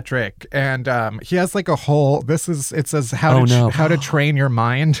is Patrick. And he has like a whole, it says how to train your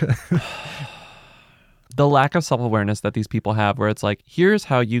mind. The lack of self-awareness that these people have, where it's like, here's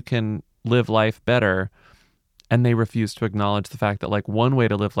how you can live life better. And they refuse to acknowledge the fact that like one way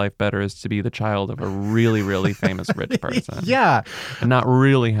to live life better is to be the child of a really, really famous rich person. Yeah. And not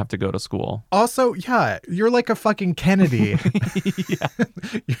really have to go to school. Also, yeah, you're like a fucking Kennedy.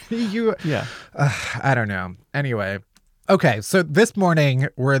 Yeah. I don't know. Anyway. Okay, so this morning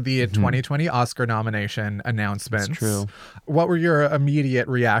were the 2020 Oscar nomination announcements. That's true. What were your immediate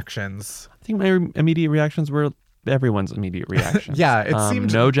reactions? I think my immediate reactions were everyone's immediate reactions. Yeah, it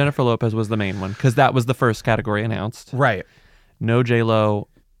seemed... No Jennifer Lopez was the main one, because that was the first category announced. Right. No J-Lo.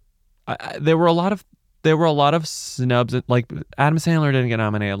 There were a lot of snubs. Like, Adam Sandler didn't get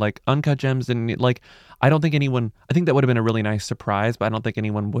nominated. Like, Uncut Gems didn't... Like, I think that would have been a really nice surprise, but I don't think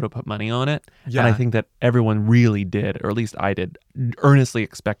anyone would have put money on it. Yeah. And I think that everyone really did, or at least I did, earnestly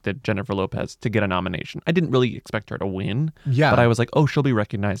expected Jennifer Lopez to get a nomination. I didn't really expect her to win. Yeah. But I was like, oh, she'll be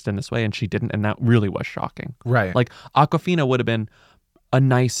recognized in this way, and she didn't, and that really was shocking. Right. Like, Awkwafina would have been a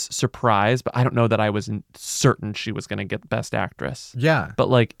nice surprise, but I don't know that I was certain she was going to get Best Actress. Yeah. But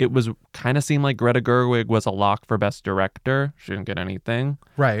like, it was kind of seemed like Greta Gerwig was a lock for Best Director. She didn't get anything.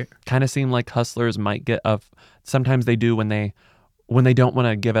 Right. Kind of seemed like Hustlers might get sometimes they do when they don't want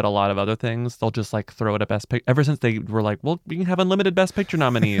to give it a lot of other things, they'll just like throw it at Best Picture. Ever since they were like, well, we can have unlimited Best Picture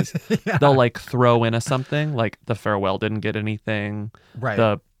nominees. Yeah. They'll like throw in something, like The Farewell didn't get anything. Right.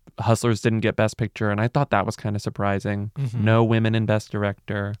 The Hustlers didn't get Best Picture, and I thought that was kind of surprising. Mm-hmm. No women in Best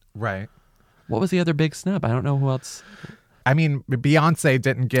Director. Right. What was the other big snub? I don't know who else. I mean, Beyonce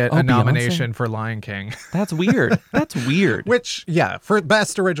didn't get a nomination for Lion King. That's weird. That's weird. Which, yeah, for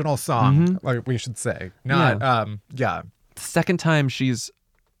Best Original Song, like we should say. Not, yeah. The second time she's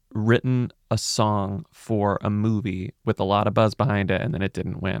written a song for a movie with a lot of buzz behind it, and then it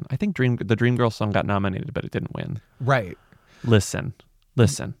didn't win. I think the Dreamgirls song got nominated, but it didn't win. Right. Listen.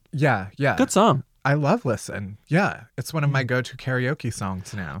 Yeah. Good song. I love Listen. Yeah. It's one of my go-to karaoke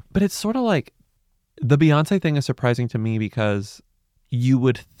songs now. But it's sort of like, the Beyonce thing is surprising to me because you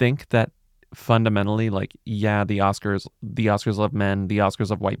would think that fundamentally, like, yeah, the Oscars love men, the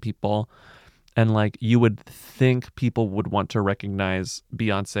Oscars love white people. And like, you would think people would want to recognize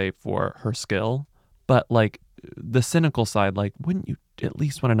Beyonce for her skill. But like, the cynical side, like, wouldn't you at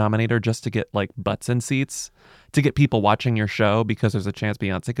least want to nominate her just to get like butts in seats, to get people watching your show because there's a chance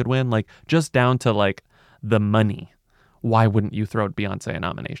Beyonce could win? Like, just down to like the money, why wouldn't you throw Beyonce a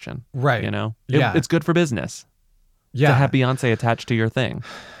nomination? Right. You know? Yeah. It's good for business. Yeah. To have Beyonce attached to your thing.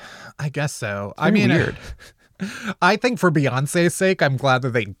 I guess so. Very weird. I think for Beyonce's sake, I'm glad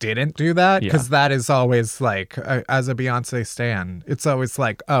that they didn't do that, because that is always like, as a Beyonce stan, it's always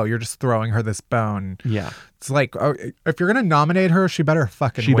like, oh, you're just throwing her this bone. Yeah. It's like, oh, if you're going to nominate her, she better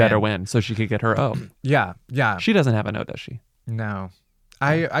fucking She win. better win so she could get her O. Yeah, yeah. She doesn't have an O, does she? No.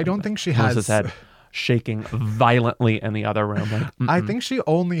 I don't think she has. Melissa's head shaking violently in the other room. Like, I think she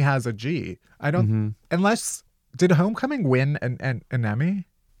only has a G. I don't, unless, did Homecoming win an Emmy?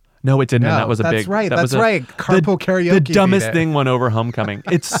 No, it didn't. No, And that was a that's big. right. that That's was a- right. Carpool karaoke. The beat dumbest it. thing won over Homecoming.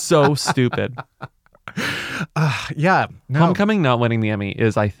 It's so stupid. Yeah. No. Homecoming not winning the Emmy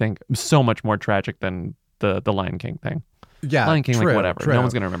is, I think, so much more tragic than the Lion King thing. Yeah. Lion King, true, like whatever. True. No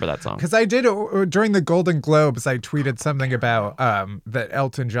one's gonna remember that song. Because I did during the Golden Globes, I tweeted something about that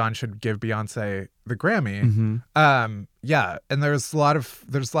Elton John should give Beyonce the Grammy. Mm-hmm. Yeah, and there's a lot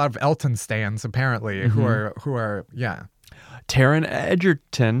of Elton stans apparently who are yeah. Taron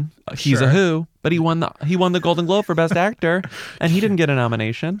Egerton, he's Sure. a Who, but he won the Golden Globe for Best Actor, and he didn't get a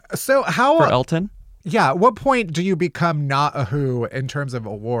nomination So how for Elton. Yeah, at what point do you become not a Who in terms of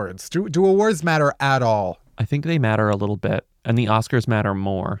awards? Do awards matter at all? I think they matter a little bit, and the Oscars matter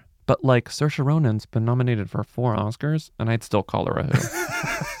more. But like Saoirse Ronan's been nominated for 4 Oscars, and I'd still call her a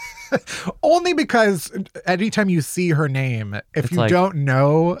Who. Only because anytime you see her name, if It's you like- don't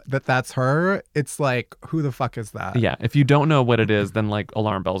know that that's her, it's like, who the fuck is that? Yeah, if you don't know what it is, then like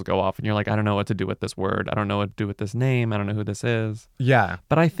alarm bells go off, and you're like, I don't know what to do with this word. I don't know what to do with this name. I don't know who this is. Yeah.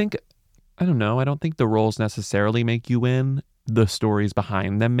 But I don't know. I don't think the roles necessarily make you win. The stories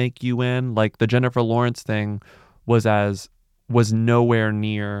behind them make you win. Like the Jennifer Lawrence thing was nowhere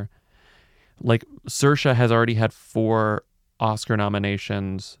near. Like Saoirse has already had 4 Oscar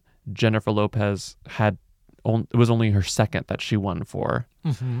nominations. Jennifer Lopez it was only her second that she won for.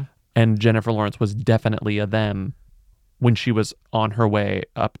 Mm-hmm. And Jennifer Lawrence was definitely a them when she was on her way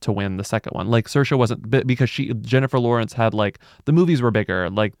up to win the second one. Like Saoirse wasn't, because Jennifer Lawrence had like, the movies were bigger,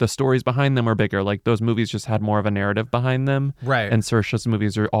 like the stories behind them were bigger, like those movies just had more of a narrative behind them. Right. And Saoirse's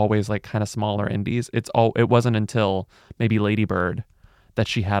movies are always like kind of smaller indies. It wasn't until maybe Lady Bird that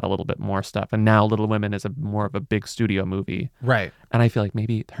she had a little bit more stuff. And now Little Women is more of a big studio movie. Right. And I feel like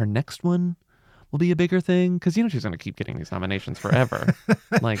maybe her next one will be a bigger thing, because she's going to keep getting these nominations forever.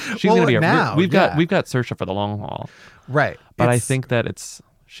 Like she's Well, going to be now, we've yeah. got Saoirse for the long haul. Right. But I It's- think that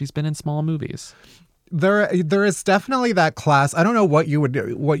she's been in small movies. there is definitely that class. I don't know what you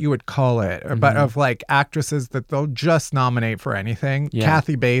would call it, but of like actresses that they'll just nominate for anything. Yeah.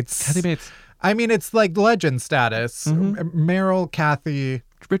 Kathy Bates. I mean, it's like legend status. Meryl, Kathy.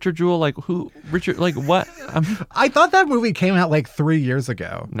 Richard Jewell, like who? Richard, like what? I thought that movie came out like 3 years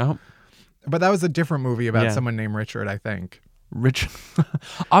ago, No, but that was a different movie about Yeah. someone named Richard, I think. Richard.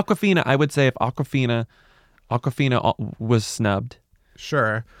 Aquafina. I would say if Aquafina was snubbed,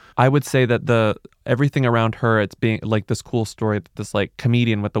 Sure. I would say that everything around her, it's being like this cool story that this like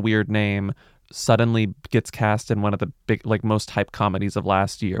comedian with the weird name suddenly gets cast in one of the big, like most hype comedies of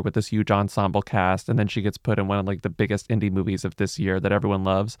last year with this huge ensemble cast, and then she gets put in one of like the biggest indie movies of this year that everyone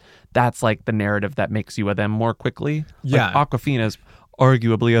loves. That's like the narrative that makes you a them more quickly. Yeah. Like, Awkwafina's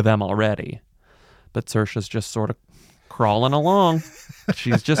arguably a them already, but Saoirse's just sort of crawling along.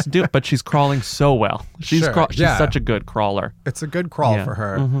 She's just but she's crawling so well. She's Sure, she's yeah. such a good crawler. It's a good crawl Yeah. for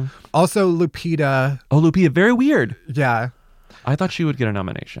her. Also, Lupita. Oh, Lupita, very weird. Yeah. I thought she would get a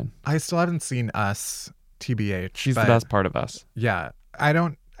nomination. I still haven't seen Us, TBH. She's the but best part of Us. Yeah.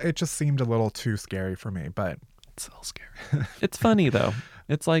 It just seemed a little too scary for me, but It's a little scary. It's funny though.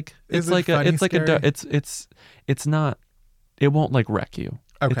 It's like Is it's it like funny a it's like scary? it's not. It won't like wreck you.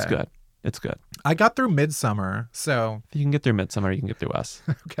 It's Okay. good. It's good. I got through Midsummer, so If you can get through Midsummer, you can get through Us.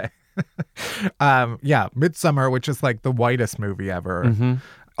 okay. Yeah, Midsummer, which is like the whitest movie ever. Mhm.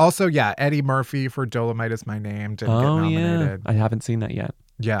 Also, yeah, Eddie Murphy for Dolomite Is My Name didn't get Oh yeah, nominated. I haven't seen that yet.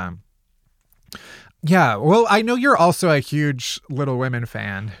 Yeah. Yeah, well, I know you're also a huge Little Women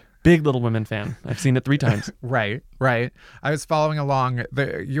fan. Big Little Women fan. I've seen it 3 times. Right. I was following along.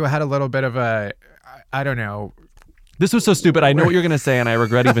 You had a little bit of a, I don't know, This was so stupid. I know what you're gonna say, and I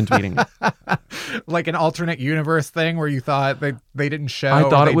regret even tweeting it. like an alternate universe thing where you thought they didn't show. I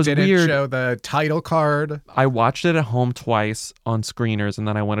thought they it was didn't weird. show the title card. I watched it at home twice on screeners, and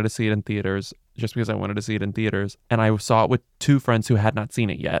then I wanted to see it in theaters just because I wanted to see it in theaters. And I saw it with 2 friends who had not seen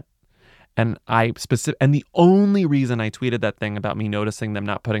it yet. And and the only reason I tweeted that thing about me noticing them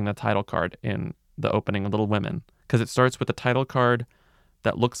not putting the title card in the opening of Little Women, because it starts with the title card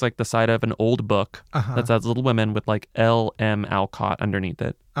that looks like the side of an old book that says Little Women with like L.M. Alcott underneath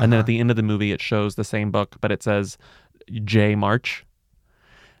it. And then at the end of the movie, it shows the same book, but it says J. March.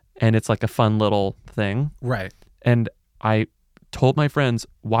 And it's like a fun little thing. Right. And I told my friends,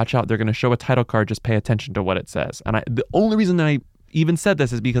 watch out, they're going to show a title card, just pay attention to what it says. And the only reason I even said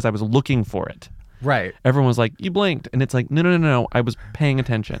this is because I was looking for it. Right. Everyone was like, you blinked. And it's like, no. I was paying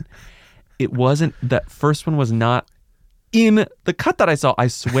attention. It wasn't, that first one was not in the cut that I saw. I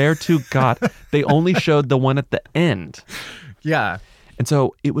swear to God, they only showed the one at the end. Yeah. And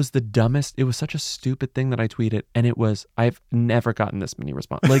so it was the dumbest, it was such a stupid thing that I tweeted. And I've never gotten this many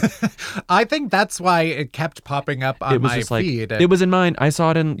responses. Like, I think that's why it kept popping up on my feed. It was in mine. I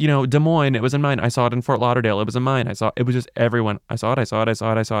saw it in, Des Moines. It was in mine. I saw it in Fort Lauderdale. It was in mine. It was just everyone. I saw it.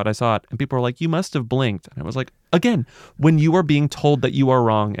 And people were like, you must have blinked. And I was like, again, when you are being told that you are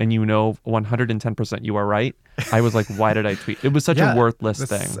wrong and 110% you are right, I was like, why did I tweet? It was such a worthless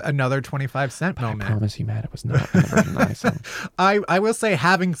thing. Another 25-cent moment. I promise you, Matt, it was not in the version that I saw. I will say,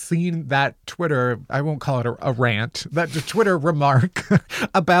 having seen that Twitter, I won't call it a rant, that Twitter remark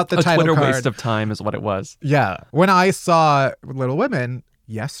about the title Twitter card. Waste of time is what it was. Yeah. When I saw Little Women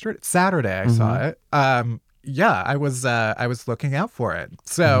Saturday, I saw it. I was looking out for it.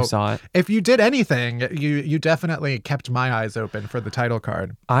 So You saw it? If you did anything, you definitely kept my eyes open for the title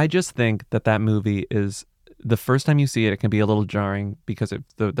card. I just think that movie is, the first time you see it, it can be a little jarring because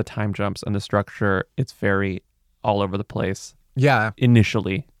the time jumps and the structure, it's very all over the place. Yeah.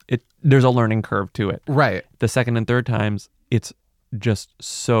 Initially, there's a learning curve to it. Right. The second and third times, it's just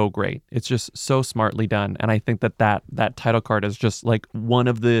so great. It's just so smartly done. And I think that title card is just like one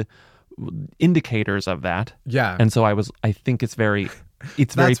of the indicators of that. Yeah. And so I think it's very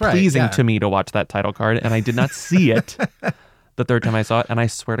That's right, pleasing yeah. to me to watch that title card. And I did not see it the third time I saw it. And I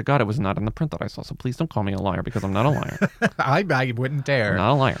swear to God, it was not in the print that I saw. So please don't call me a liar, because I'm not a liar. I wouldn't dare. I'm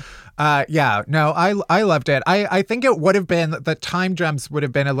not a liar. I loved it. I think it would have been, the time jumps would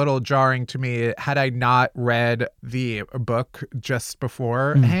have been a little jarring to me had I not read the book just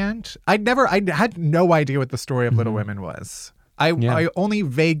beforehand. I had no idea what the story of Little Women was. I only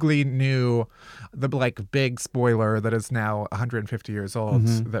vaguely knew the big spoiler that is now 150 years old,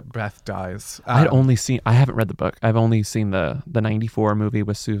 that Beth dies. I haven't read the book. I've only seen the 94 movie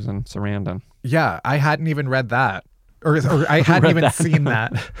with Susan Sarandon. Yeah, I hadn't even read that. Or I hadn't even seen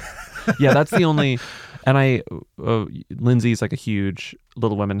that. Yeah, that's the only, and Lindsay's like a huge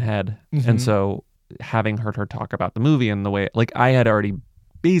Little Women head. And so having heard her talk about the movie and the way, like, I had already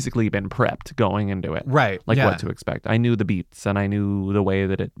basically been prepped going into it. Right. Like what to expect. I knew the beats and I knew the way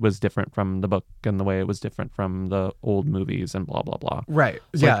that it was different from the book and the way it was different from the old movies and blah, blah, blah. Right.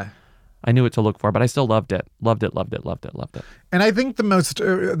 So yeah. I knew what to look for, but I still loved it. Loved it. And I think the most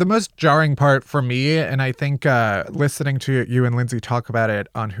jarring part for me, and I think listening to you and Lindsay talk about it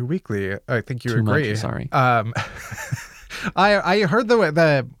on Who Weekly, I think you agree. Much, sorry. I heard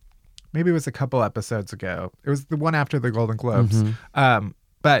the maybe it was a couple episodes ago. It was the one after the Golden Globes.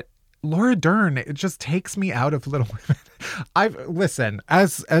 But Laura Dern, it just takes me out of Little Women. Listen,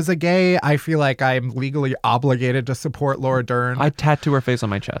 as a gay, I feel like I'm legally obligated to support Laura Dern. I tattoo her face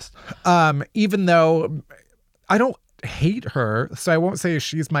on my chest. Even though I don't hate her, so I won't say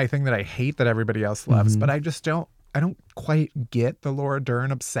she's my thing that I hate that everybody else loves, but I don't quite get the Laura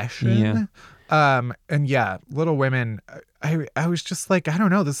Dern obsession. And yeah, Little Women, I was just like, I don't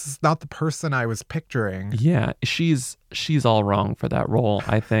know, this is not the person I was picturing. Yeah, she's all wrong for that role,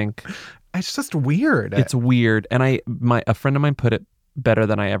 I think. It's just weird. It's weird. And a friend of mine put it better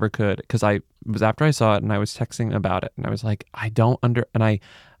than I ever could, because I was, after I saw it and I was texting about it and I was like,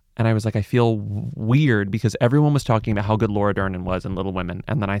 and I was like, I feel weird because everyone was talking about how good Laura Dern was in Little Women.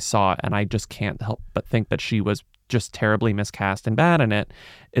 And then I saw it and I just can't help but think that she was just terribly miscast and bad in it.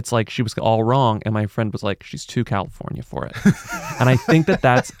 It's like she was all wrong. And my friend was like, she's too California for it. And I think that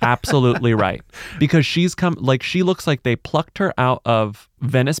that's absolutely right, because she looks like they plucked her out of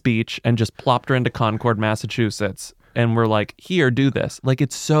Venice Beach and just plopped her into Concord, Massachusetts. And we're like, here, do this. Like,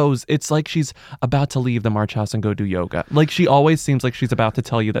 it's like she's about to leave the March House and go do yoga. Like, she always seems like she's about to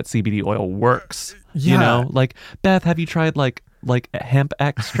tell you that CBD oil works. Yeah. You know, like, Beth, have you tried like hemp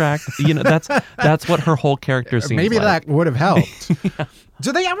extract? You know, that's what her whole character seems Maybe like. that would have helped. Yeah.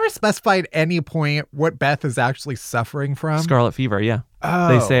 Do they ever specify at any point what Beth is actually suffering from? Scarlet fever, yeah. Oh.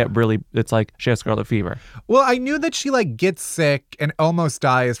 They say it's like she has scarlet fever. Well, I knew that she gets sick and almost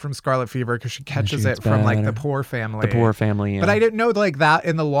dies from scarlet fever because she catches it from the poor family. The poor family, yeah. But I didn't know that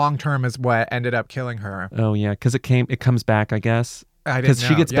in the long term is what ended up killing her. Oh yeah, because it comes back, I guess. Because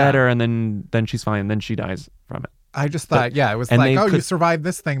she gets better and then she's fine, then she dies from it. I just thought, it was you survived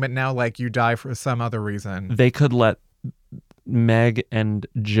this thing, but now you die for some other reason. They could let Meg and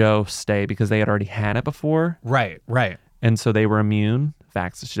Joe stay because they had already had it before. Right. And so they were immune.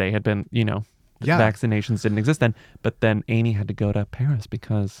 They had been, vaccinations didn't exist then. But then Amy had to go to Paris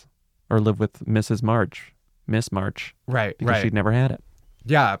or live with Mrs. March Miss March. Right, Because right. she'd never had it.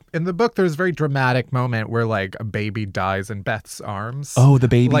 Yeah. In the book, there's a very dramatic moment where like a baby dies in Beth's arms. Oh, the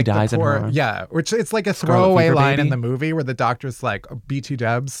baby Like dies in her arms. Yeah, which it's like a Scarlet throwaway Fever line baby? in the movie where the doctor's like, BT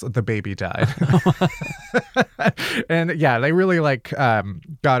dubs, the baby died. And yeah, they really like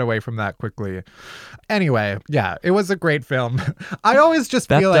got away from that quickly. Anyway, yeah, it was a great film. I always just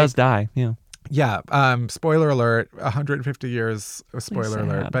Beth feel does die. Yeah. yeah, spoiler alert, 150 years, spoiler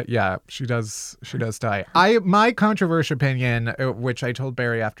alert. sad. But yeah, she does die. My controversial opinion, which I told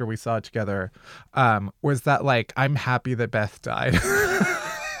Barry after we saw it together, was that like, I'm happy that Beth died.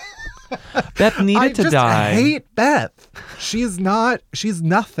 Beth needed to die. I hate Beth. She's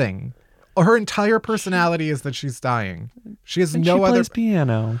nothing. Her entire personality is that she's dying. She has And no she other. plays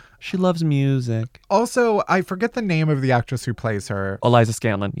piano. She loves music. Also, I forget the name of the actress who plays her. Eliza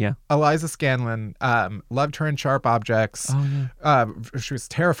Scanlon, yeah. Eliza Scanlon. Loved her in Sharp Objects. Oh, yeah. She was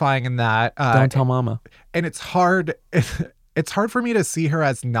terrifying in that. Don't Tell Mama. And it's hard. It's hard for me to see her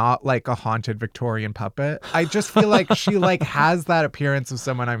as not like a haunted Victorian puppet. I just feel like she like has that appearance of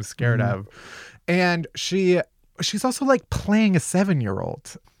someone I'm scared of, and she's also like playing a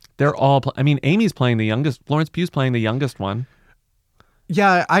 7-year-old. They're all. Amy's playing the youngest. Florence Pugh's playing the youngest one.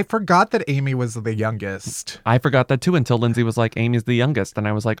 Yeah, I forgot that Amy was the youngest. I forgot that too until Lindsay was like, Amy's the youngest. And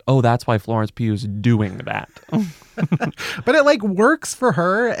I was like, oh, that's why Florence Pugh's doing that. But it like works for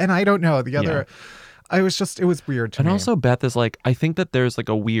her, and I don't know the other. It was weird to And me. also Beth is like, I think that there's like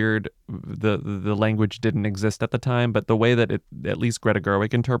a weird, the language didn't exist at the time, but the way that it, at least Greta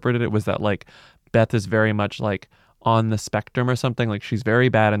Gerwig interpreted it was that like Beth is very much like on the spectrum or something. Like she's very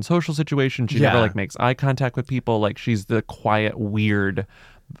bad in social situations. She never like makes eye contact with people. Like she's the quiet, weird,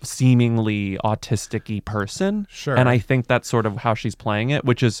 seemingly autistic-y person. Sure. And I think that's sort of how she's playing it,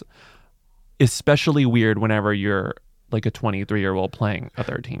 which is especially weird whenever you're like a 23-year-old playing a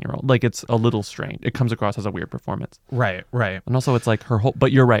 13-year-old. Like it's a little strange. It comes across as a weird performance. Right. And also it's like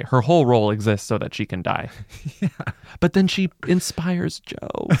but you're right. Her whole role exists so that she can die. Yeah. But then she inspires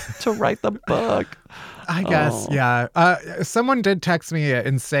Joe to write the book. I guess, yeah. Someone did text me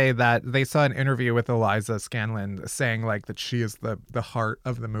and say that they saw an interview with Eliza Scanlon saying like that she is the heart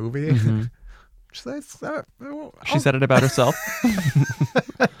of the movie. Mm-hmm. She said it about herself.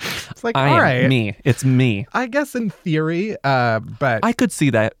 It's like, I all am right. me. It's me. I guess in theory, but I could see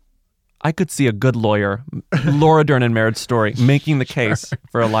that. I could see a good lawyer, Laura Dern in Marriage Story, making the case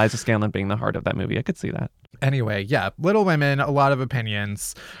for Eliza Scanlon being the heart of that movie. I could see that. Anyway, yeah, Little Women, a lot of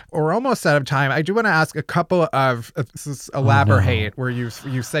opinions. We're almost out of time. I do want to ask a couple of this is elaborate where you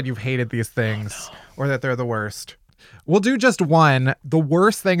said you've hated these things or that they're the worst. We'll do just one. The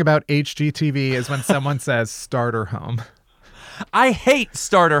worst thing about HGTV is when someone says starter home. I hate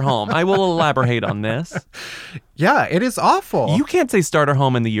Starter Home. I will elaborate on this. Yeah, it is awful. You can't say Starter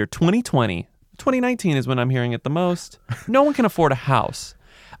Home in the year 2020. 2019 is when I'm hearing it the most. No one can afford a house.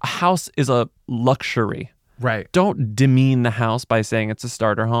 A house is a luxury. Right. Don't demean the house by saying it's a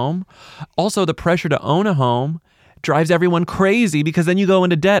starter home. Also, the pressure to own a home drives everyone crazy because then you go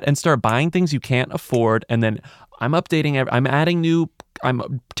into debt and start buying things you can't afford. And then I'm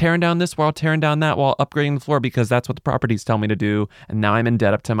tearing down this while tearing down that while upgrading the floor because that's what the properties tell me to do. And now I'm in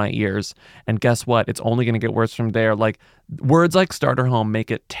debt up to my ears. And guess what? It's only going to get worse from there. Like words like starter home make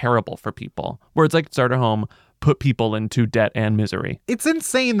it terrible for people. Words like starter home put people into debt and misery. It's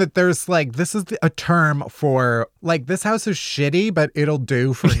insane that there's like, this is a term for like, this house is shitty, but it'll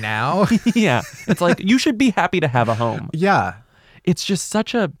do for now. Yeah. It's like, you should be happy to have a home. Yeah. It's just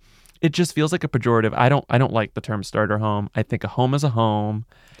it just feels like a pejorative. I don't like the term starter home. I think a home is a home.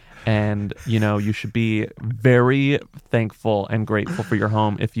 And, you should be very thankful and grateful for your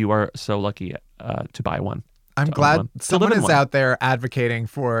home if you are so lucky to buy one. I'm glad someone is out there advocating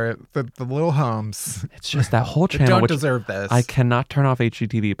for the little homes. It's just that whole They channel. don't deserve this. I cannot turn off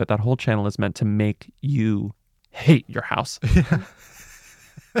HGTV, but that whole channel is meant to make you hate your house.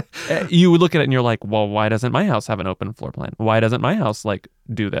 You look at it and you're like, well, why doesn't my house have an open floor plan? Why doesn't my house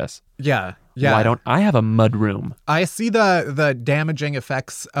do this? Yeah. Why don't I have a mud room? I see the damaging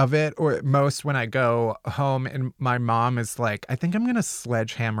effects of it or most when I go home and my mom is like, I think I'm going to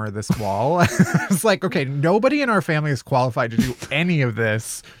sledgehammer this wall. It's like, okay, nobody in our family is qualified to do any of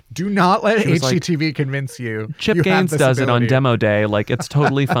this. Do not let HGTV convince you. Chip you Gaines does it on ability. demo day. Like, it's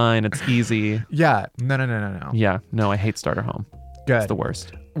totally fine. It's easy. Yeah. No. Yeah. No, I hate starter home. Good. It's the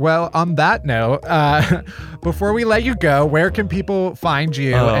worst. Well, on that note, before we let you go, where can people find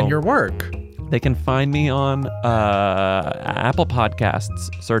you and your work? They can find me on Apple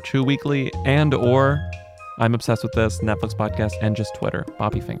Podcasts. Search Who Weekly and or I'm obsessed with this Netflix podcast and just Twitter.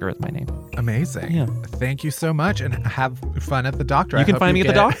 Bobby Finger is my name. Amazing. Yeah. Thank you so much, and have fun at the doctor. You can find me at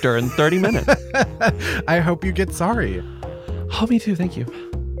the doctor in 30 minutes. I hope you get sorry. Oh, me too. Thank you.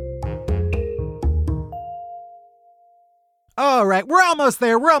 All right, we're almost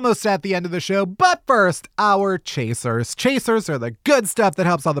there. We're almost at the end of the show. But first, our chasers. Chasers are the good stuff that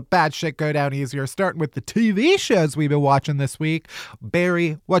helps all the bad shit go down easier, starting with the TV shows we've been watching this week.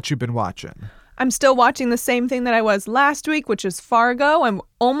 Barry, what you been watching? I'm still watching the same thing that I was last week, which is Fargo. I'm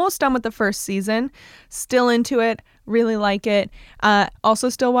almost done with the first season. Still into it. Really like it. Also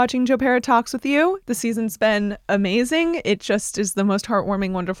still watching Joe Pera Talks with You. The season's been amazing. It just is the most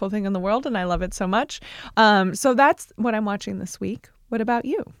heartwarming, wonderful thing in the world, and I love it so much. So that's what I'm watching this week. What about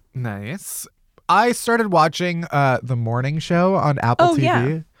you? Nice. I started watching The Morning Show on Apple TV.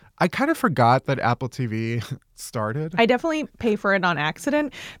 Yeah. I kind of forgot that Apple TV started. I definitely pay for it on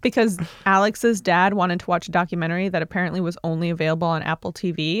accident because Alex's dad wanted to watch a documentary that apparently was only available on Apple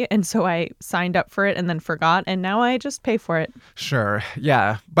TV. And so I signed up for it and then forgot. And now I just pay for it. Sure.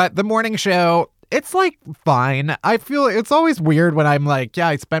 Yeah. But The Morning Show, it's like fine. I feel it's always weird when I'm like, yeah,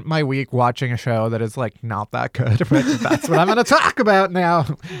 I spent my week watching a show that is like not that good. But that's what I'm going to talk about now.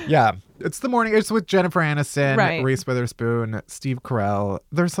 Yeah. It's The Morning. It's with Jennifer Aniston, Right. Reese Witherspoon, Steve Carell.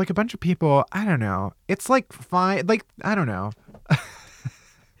 There's like a bunch of people. I don't know. It's like fine. Like, I don't know.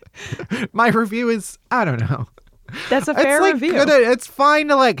 My review is, I don't know. That's a fair it's like review. Good, it's fine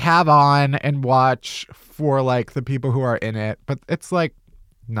to like have on and watch for like the people who are in it, but it's like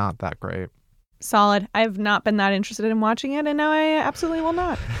not that great. Solid. I've not been that interested in watching it, and now I absolutely will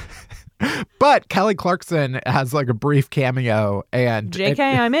not. But Kelly Clarkson has like a brief cameo, and JK,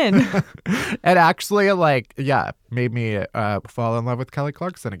 I'm in. it actually like made me fall in love with Kelly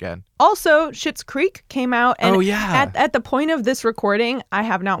Clarkson again. Also, Schitt's Creek came out, and Oh, yeah. at the point of this recording, I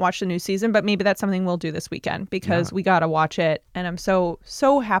have not watched the new season, but maybe that's something we'll do this weekend because we gotta watch it, and I'm so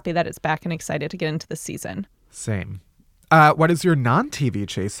happy that it's back and excited to get into the season. Same. What is your non-TV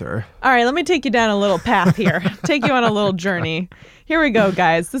chaser? All right, let me take you down a little path here. Take you on a little journey. Here we go,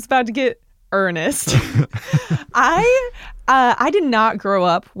 guys. This is about to get earnest. I did not grow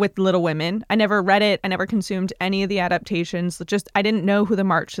up with Little Women. I never read it. I never consumed any of the adaptations. I didn't know who the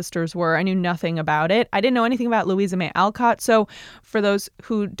March Sisters were. I knew nothing about it. I didn't know anything about Louisa May Alcott. So for those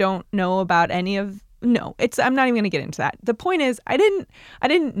who don't know about any of I'm not even going to get into that. The point is, I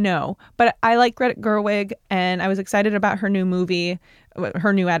didn't know, but I like Greta Gerwig, and I was excited about her new movie,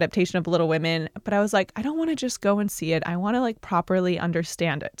 her new adaptation of Little Women. But I was like, I don't want to just go and see it. I want to like properly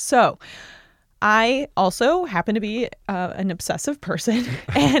understand it. So I also happen to be an obsessive person,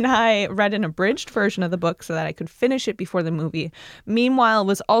 and I read an abridged version of the book so that I could finish it before the movie. Meanwhile,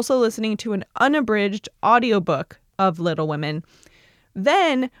 was also listening to an unabridged audiobook of Little Women.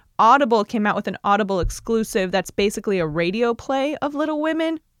 Then Audible came out with an Audible exclusive that's basically a radio play of Little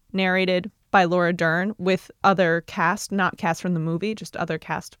Women, narrated by Laura Dern with other cast, not cast from the movie, just other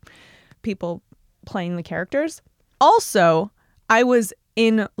cast people playing the characters. Also, I was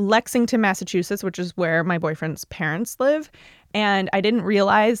in Lexington, Massachusetts, which is where my boyfriend's parents live. And I didn't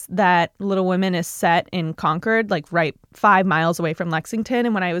realize that Little Women is set in Concord, like right 5 miles away from Lexington.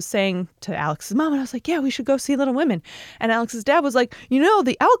 And when I was saying to Alex's mom, I was like, yeah, we should go see Little Women. And Alex's dad was like,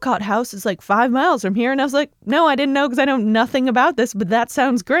 the Alcott house is like 5 miles from here. And I was like, no, I didn't know because I know nothing about this, but that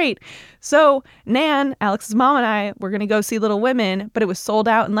sounds great. So Nan, Alex's mom, and I were going to go see Little Women, but it was sold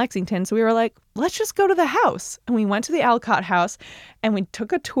out in Lexington. So we were like, let's just go to the house. And we went to the Alcott house and we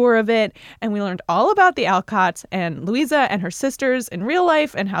took a tour of it, and we learned all about the Alcotts and Louisa and her sisters in real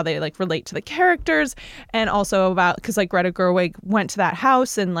life and how they like relate to the characters, and also about, because like Greta Gerwig went to that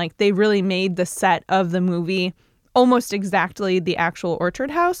house and like they really made the set of the movie almost exactly the actual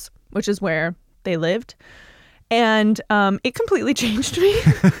Orchard House, which is where they lived. And it completely changed me.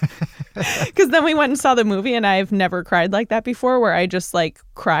 Because then we went and saw the movie, and I've never cried like that before, where I just like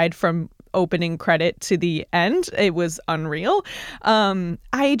cried from opening credit to the end. It was unreal. I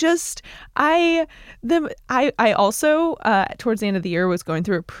also towards the end of the year was going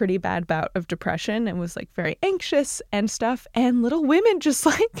through a pretty bad bout of depression and was like very anxious and stuff, and Little Women just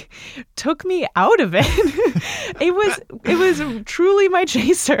like took me out of it. it was truly my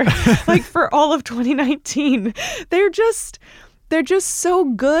chaser, like for all of 2019. They're just so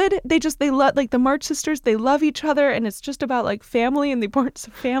good. They love, like the March Sisters, they love each other, and it's just about like family and the importance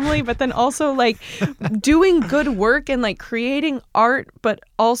of family, but then also like doing good work and like creating art, but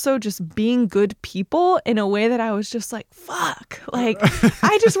also just being good people in a way that I was just like, fuck, like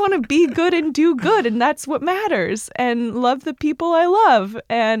I just want to be good and do good, and that's what matters, and love the people I love.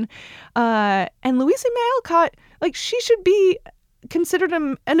 And Louisa May Alcott, like she should be considered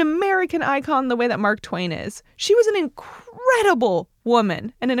an American icon the way that Mark Twain is. She was an incredible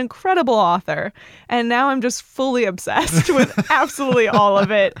woman and an incredible author. And now I'm just fully obsessed with absolutely all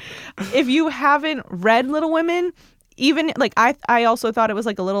of it. If you haven't read Little Women, even like I also thought it was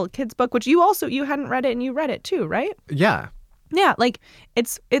like a little kid's book, which you hadn't read it and you read it too, right? Yeah. Yeah, like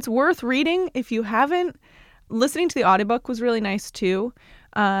it's worth reading if you haven't. Listening to the audiobook was really nice too.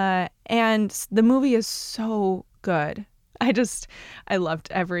 And the movie is so good. I loved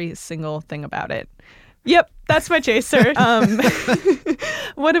every single thing about it. Yep, that's my chaser.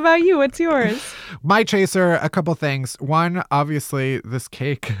 What about you? What's yours? My chaser, a couple things. One, obviously, this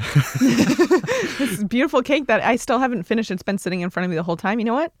cake. This beautiful cake that I still haven't finished. It's been sitting in front of me the whole time. You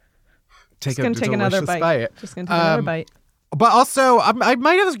know what? Just gonna take another bite. Just gonna take another bite. But also, I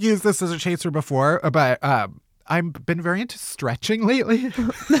might have used this as a chaser before, but I've been very into stretching lately.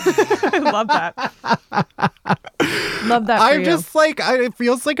 I love that. Love that for I'm you. just like, it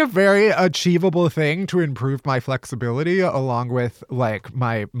feels like a very achievable thing to improve my flexibility along with like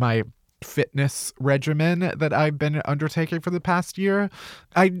my fitness regimen that I've been undertaking for the past year.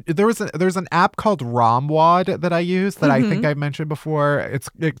 There's an app called ROMWOD that I use that I think I mentioned before. It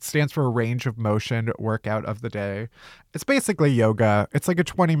stands for a range of motion workout of the day. It's basically yoga. It's like a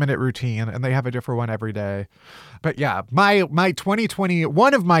 20-minute routine, and they have a different one every day. But yeah, one of my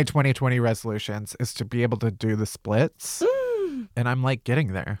 2020 resolutions is to be able to do the splits. And I'm like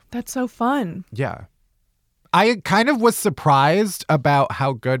getting there. That's so fun. Yeah. I kind of was surprised about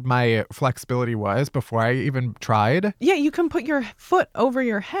how good my flexibility was before I even tried. Yeah, you can put your foot over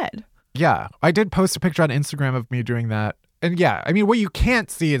your head. Yeah, I did post a picture on Instagram of me doing that. And yeah, I mean, what you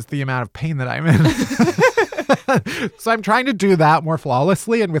can't see is the amount of pain that I'm in. So I'm trying to do that more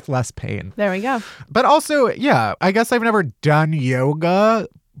flawlessly and with less pain. There we go. But also, yeah, I guess I've never done yoga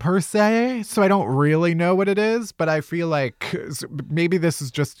per se, so I don't really know what it is, but I feel like maybe this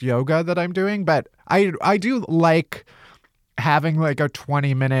is just yoga that I'm doing. But I do like having like a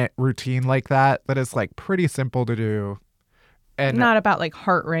 20-minute routine like that is like pretty simple to do. And not about like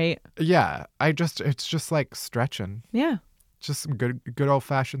heart rate. Yeah, it's just like stretching. Yeah. Just some good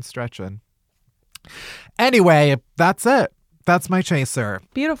old-fashioned stretching. Anyway, that's it. That's my chaser.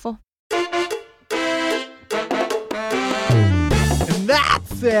 Beautiful.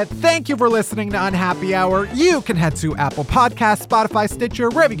 That's it. Thank you for listening to Unhappy Hour. You can head to Apple Podcasts, Spotify, Stitcher,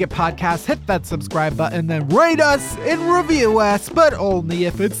 wherever you get podcasts. Hit that subscribe button, then rate us and review us, but only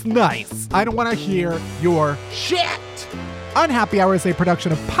if it's nice. I don't want to hear your shit. Unhappy Hour is a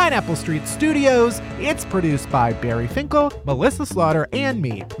production of Pineapple Street Studios. It's produced by Barry Finkel, Melissa Slaughter, and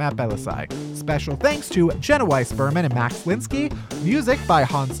me, Matt Belisai. Special thanks to Jenna Weiss-Berman and Max Linsky. Music by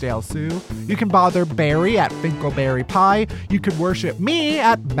Hansdale Sue. You can bother Barry at Finkelberry Pie. You can worship me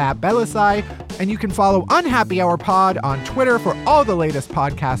at Matt Belisai. And you can follow Unhappy Hour Pod on Twitter for all the latest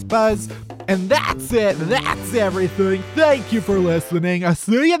podcast buzz. And that's it. That's everything. Thank you for listening. I'll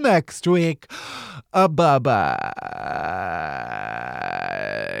see you next week. Bye-bye.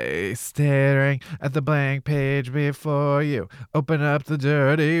 Staring at the blank page before you. Open up the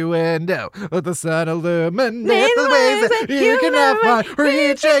dirty window. Let the sun illuminate the ways that you can have fun.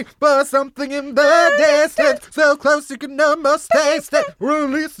 Reaching for something in the distance. So close you can almost taste it.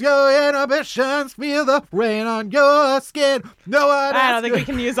 Release your inhibitions. Feel the rain on your skin. No one I don't think we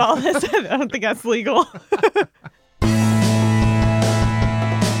can use all this. I don't think that's legal.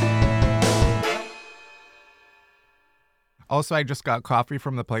 Also, I just got coffee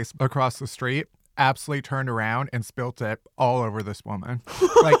from the place across the street, absolutely turned around and spilt it all over this woman.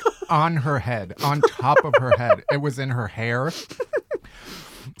 Like on her head, on top of her head. It was in her hair.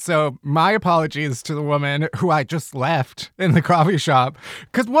 So my apologies to the woman who I just left in the coffee shop.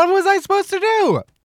 Because what was I supposed to do?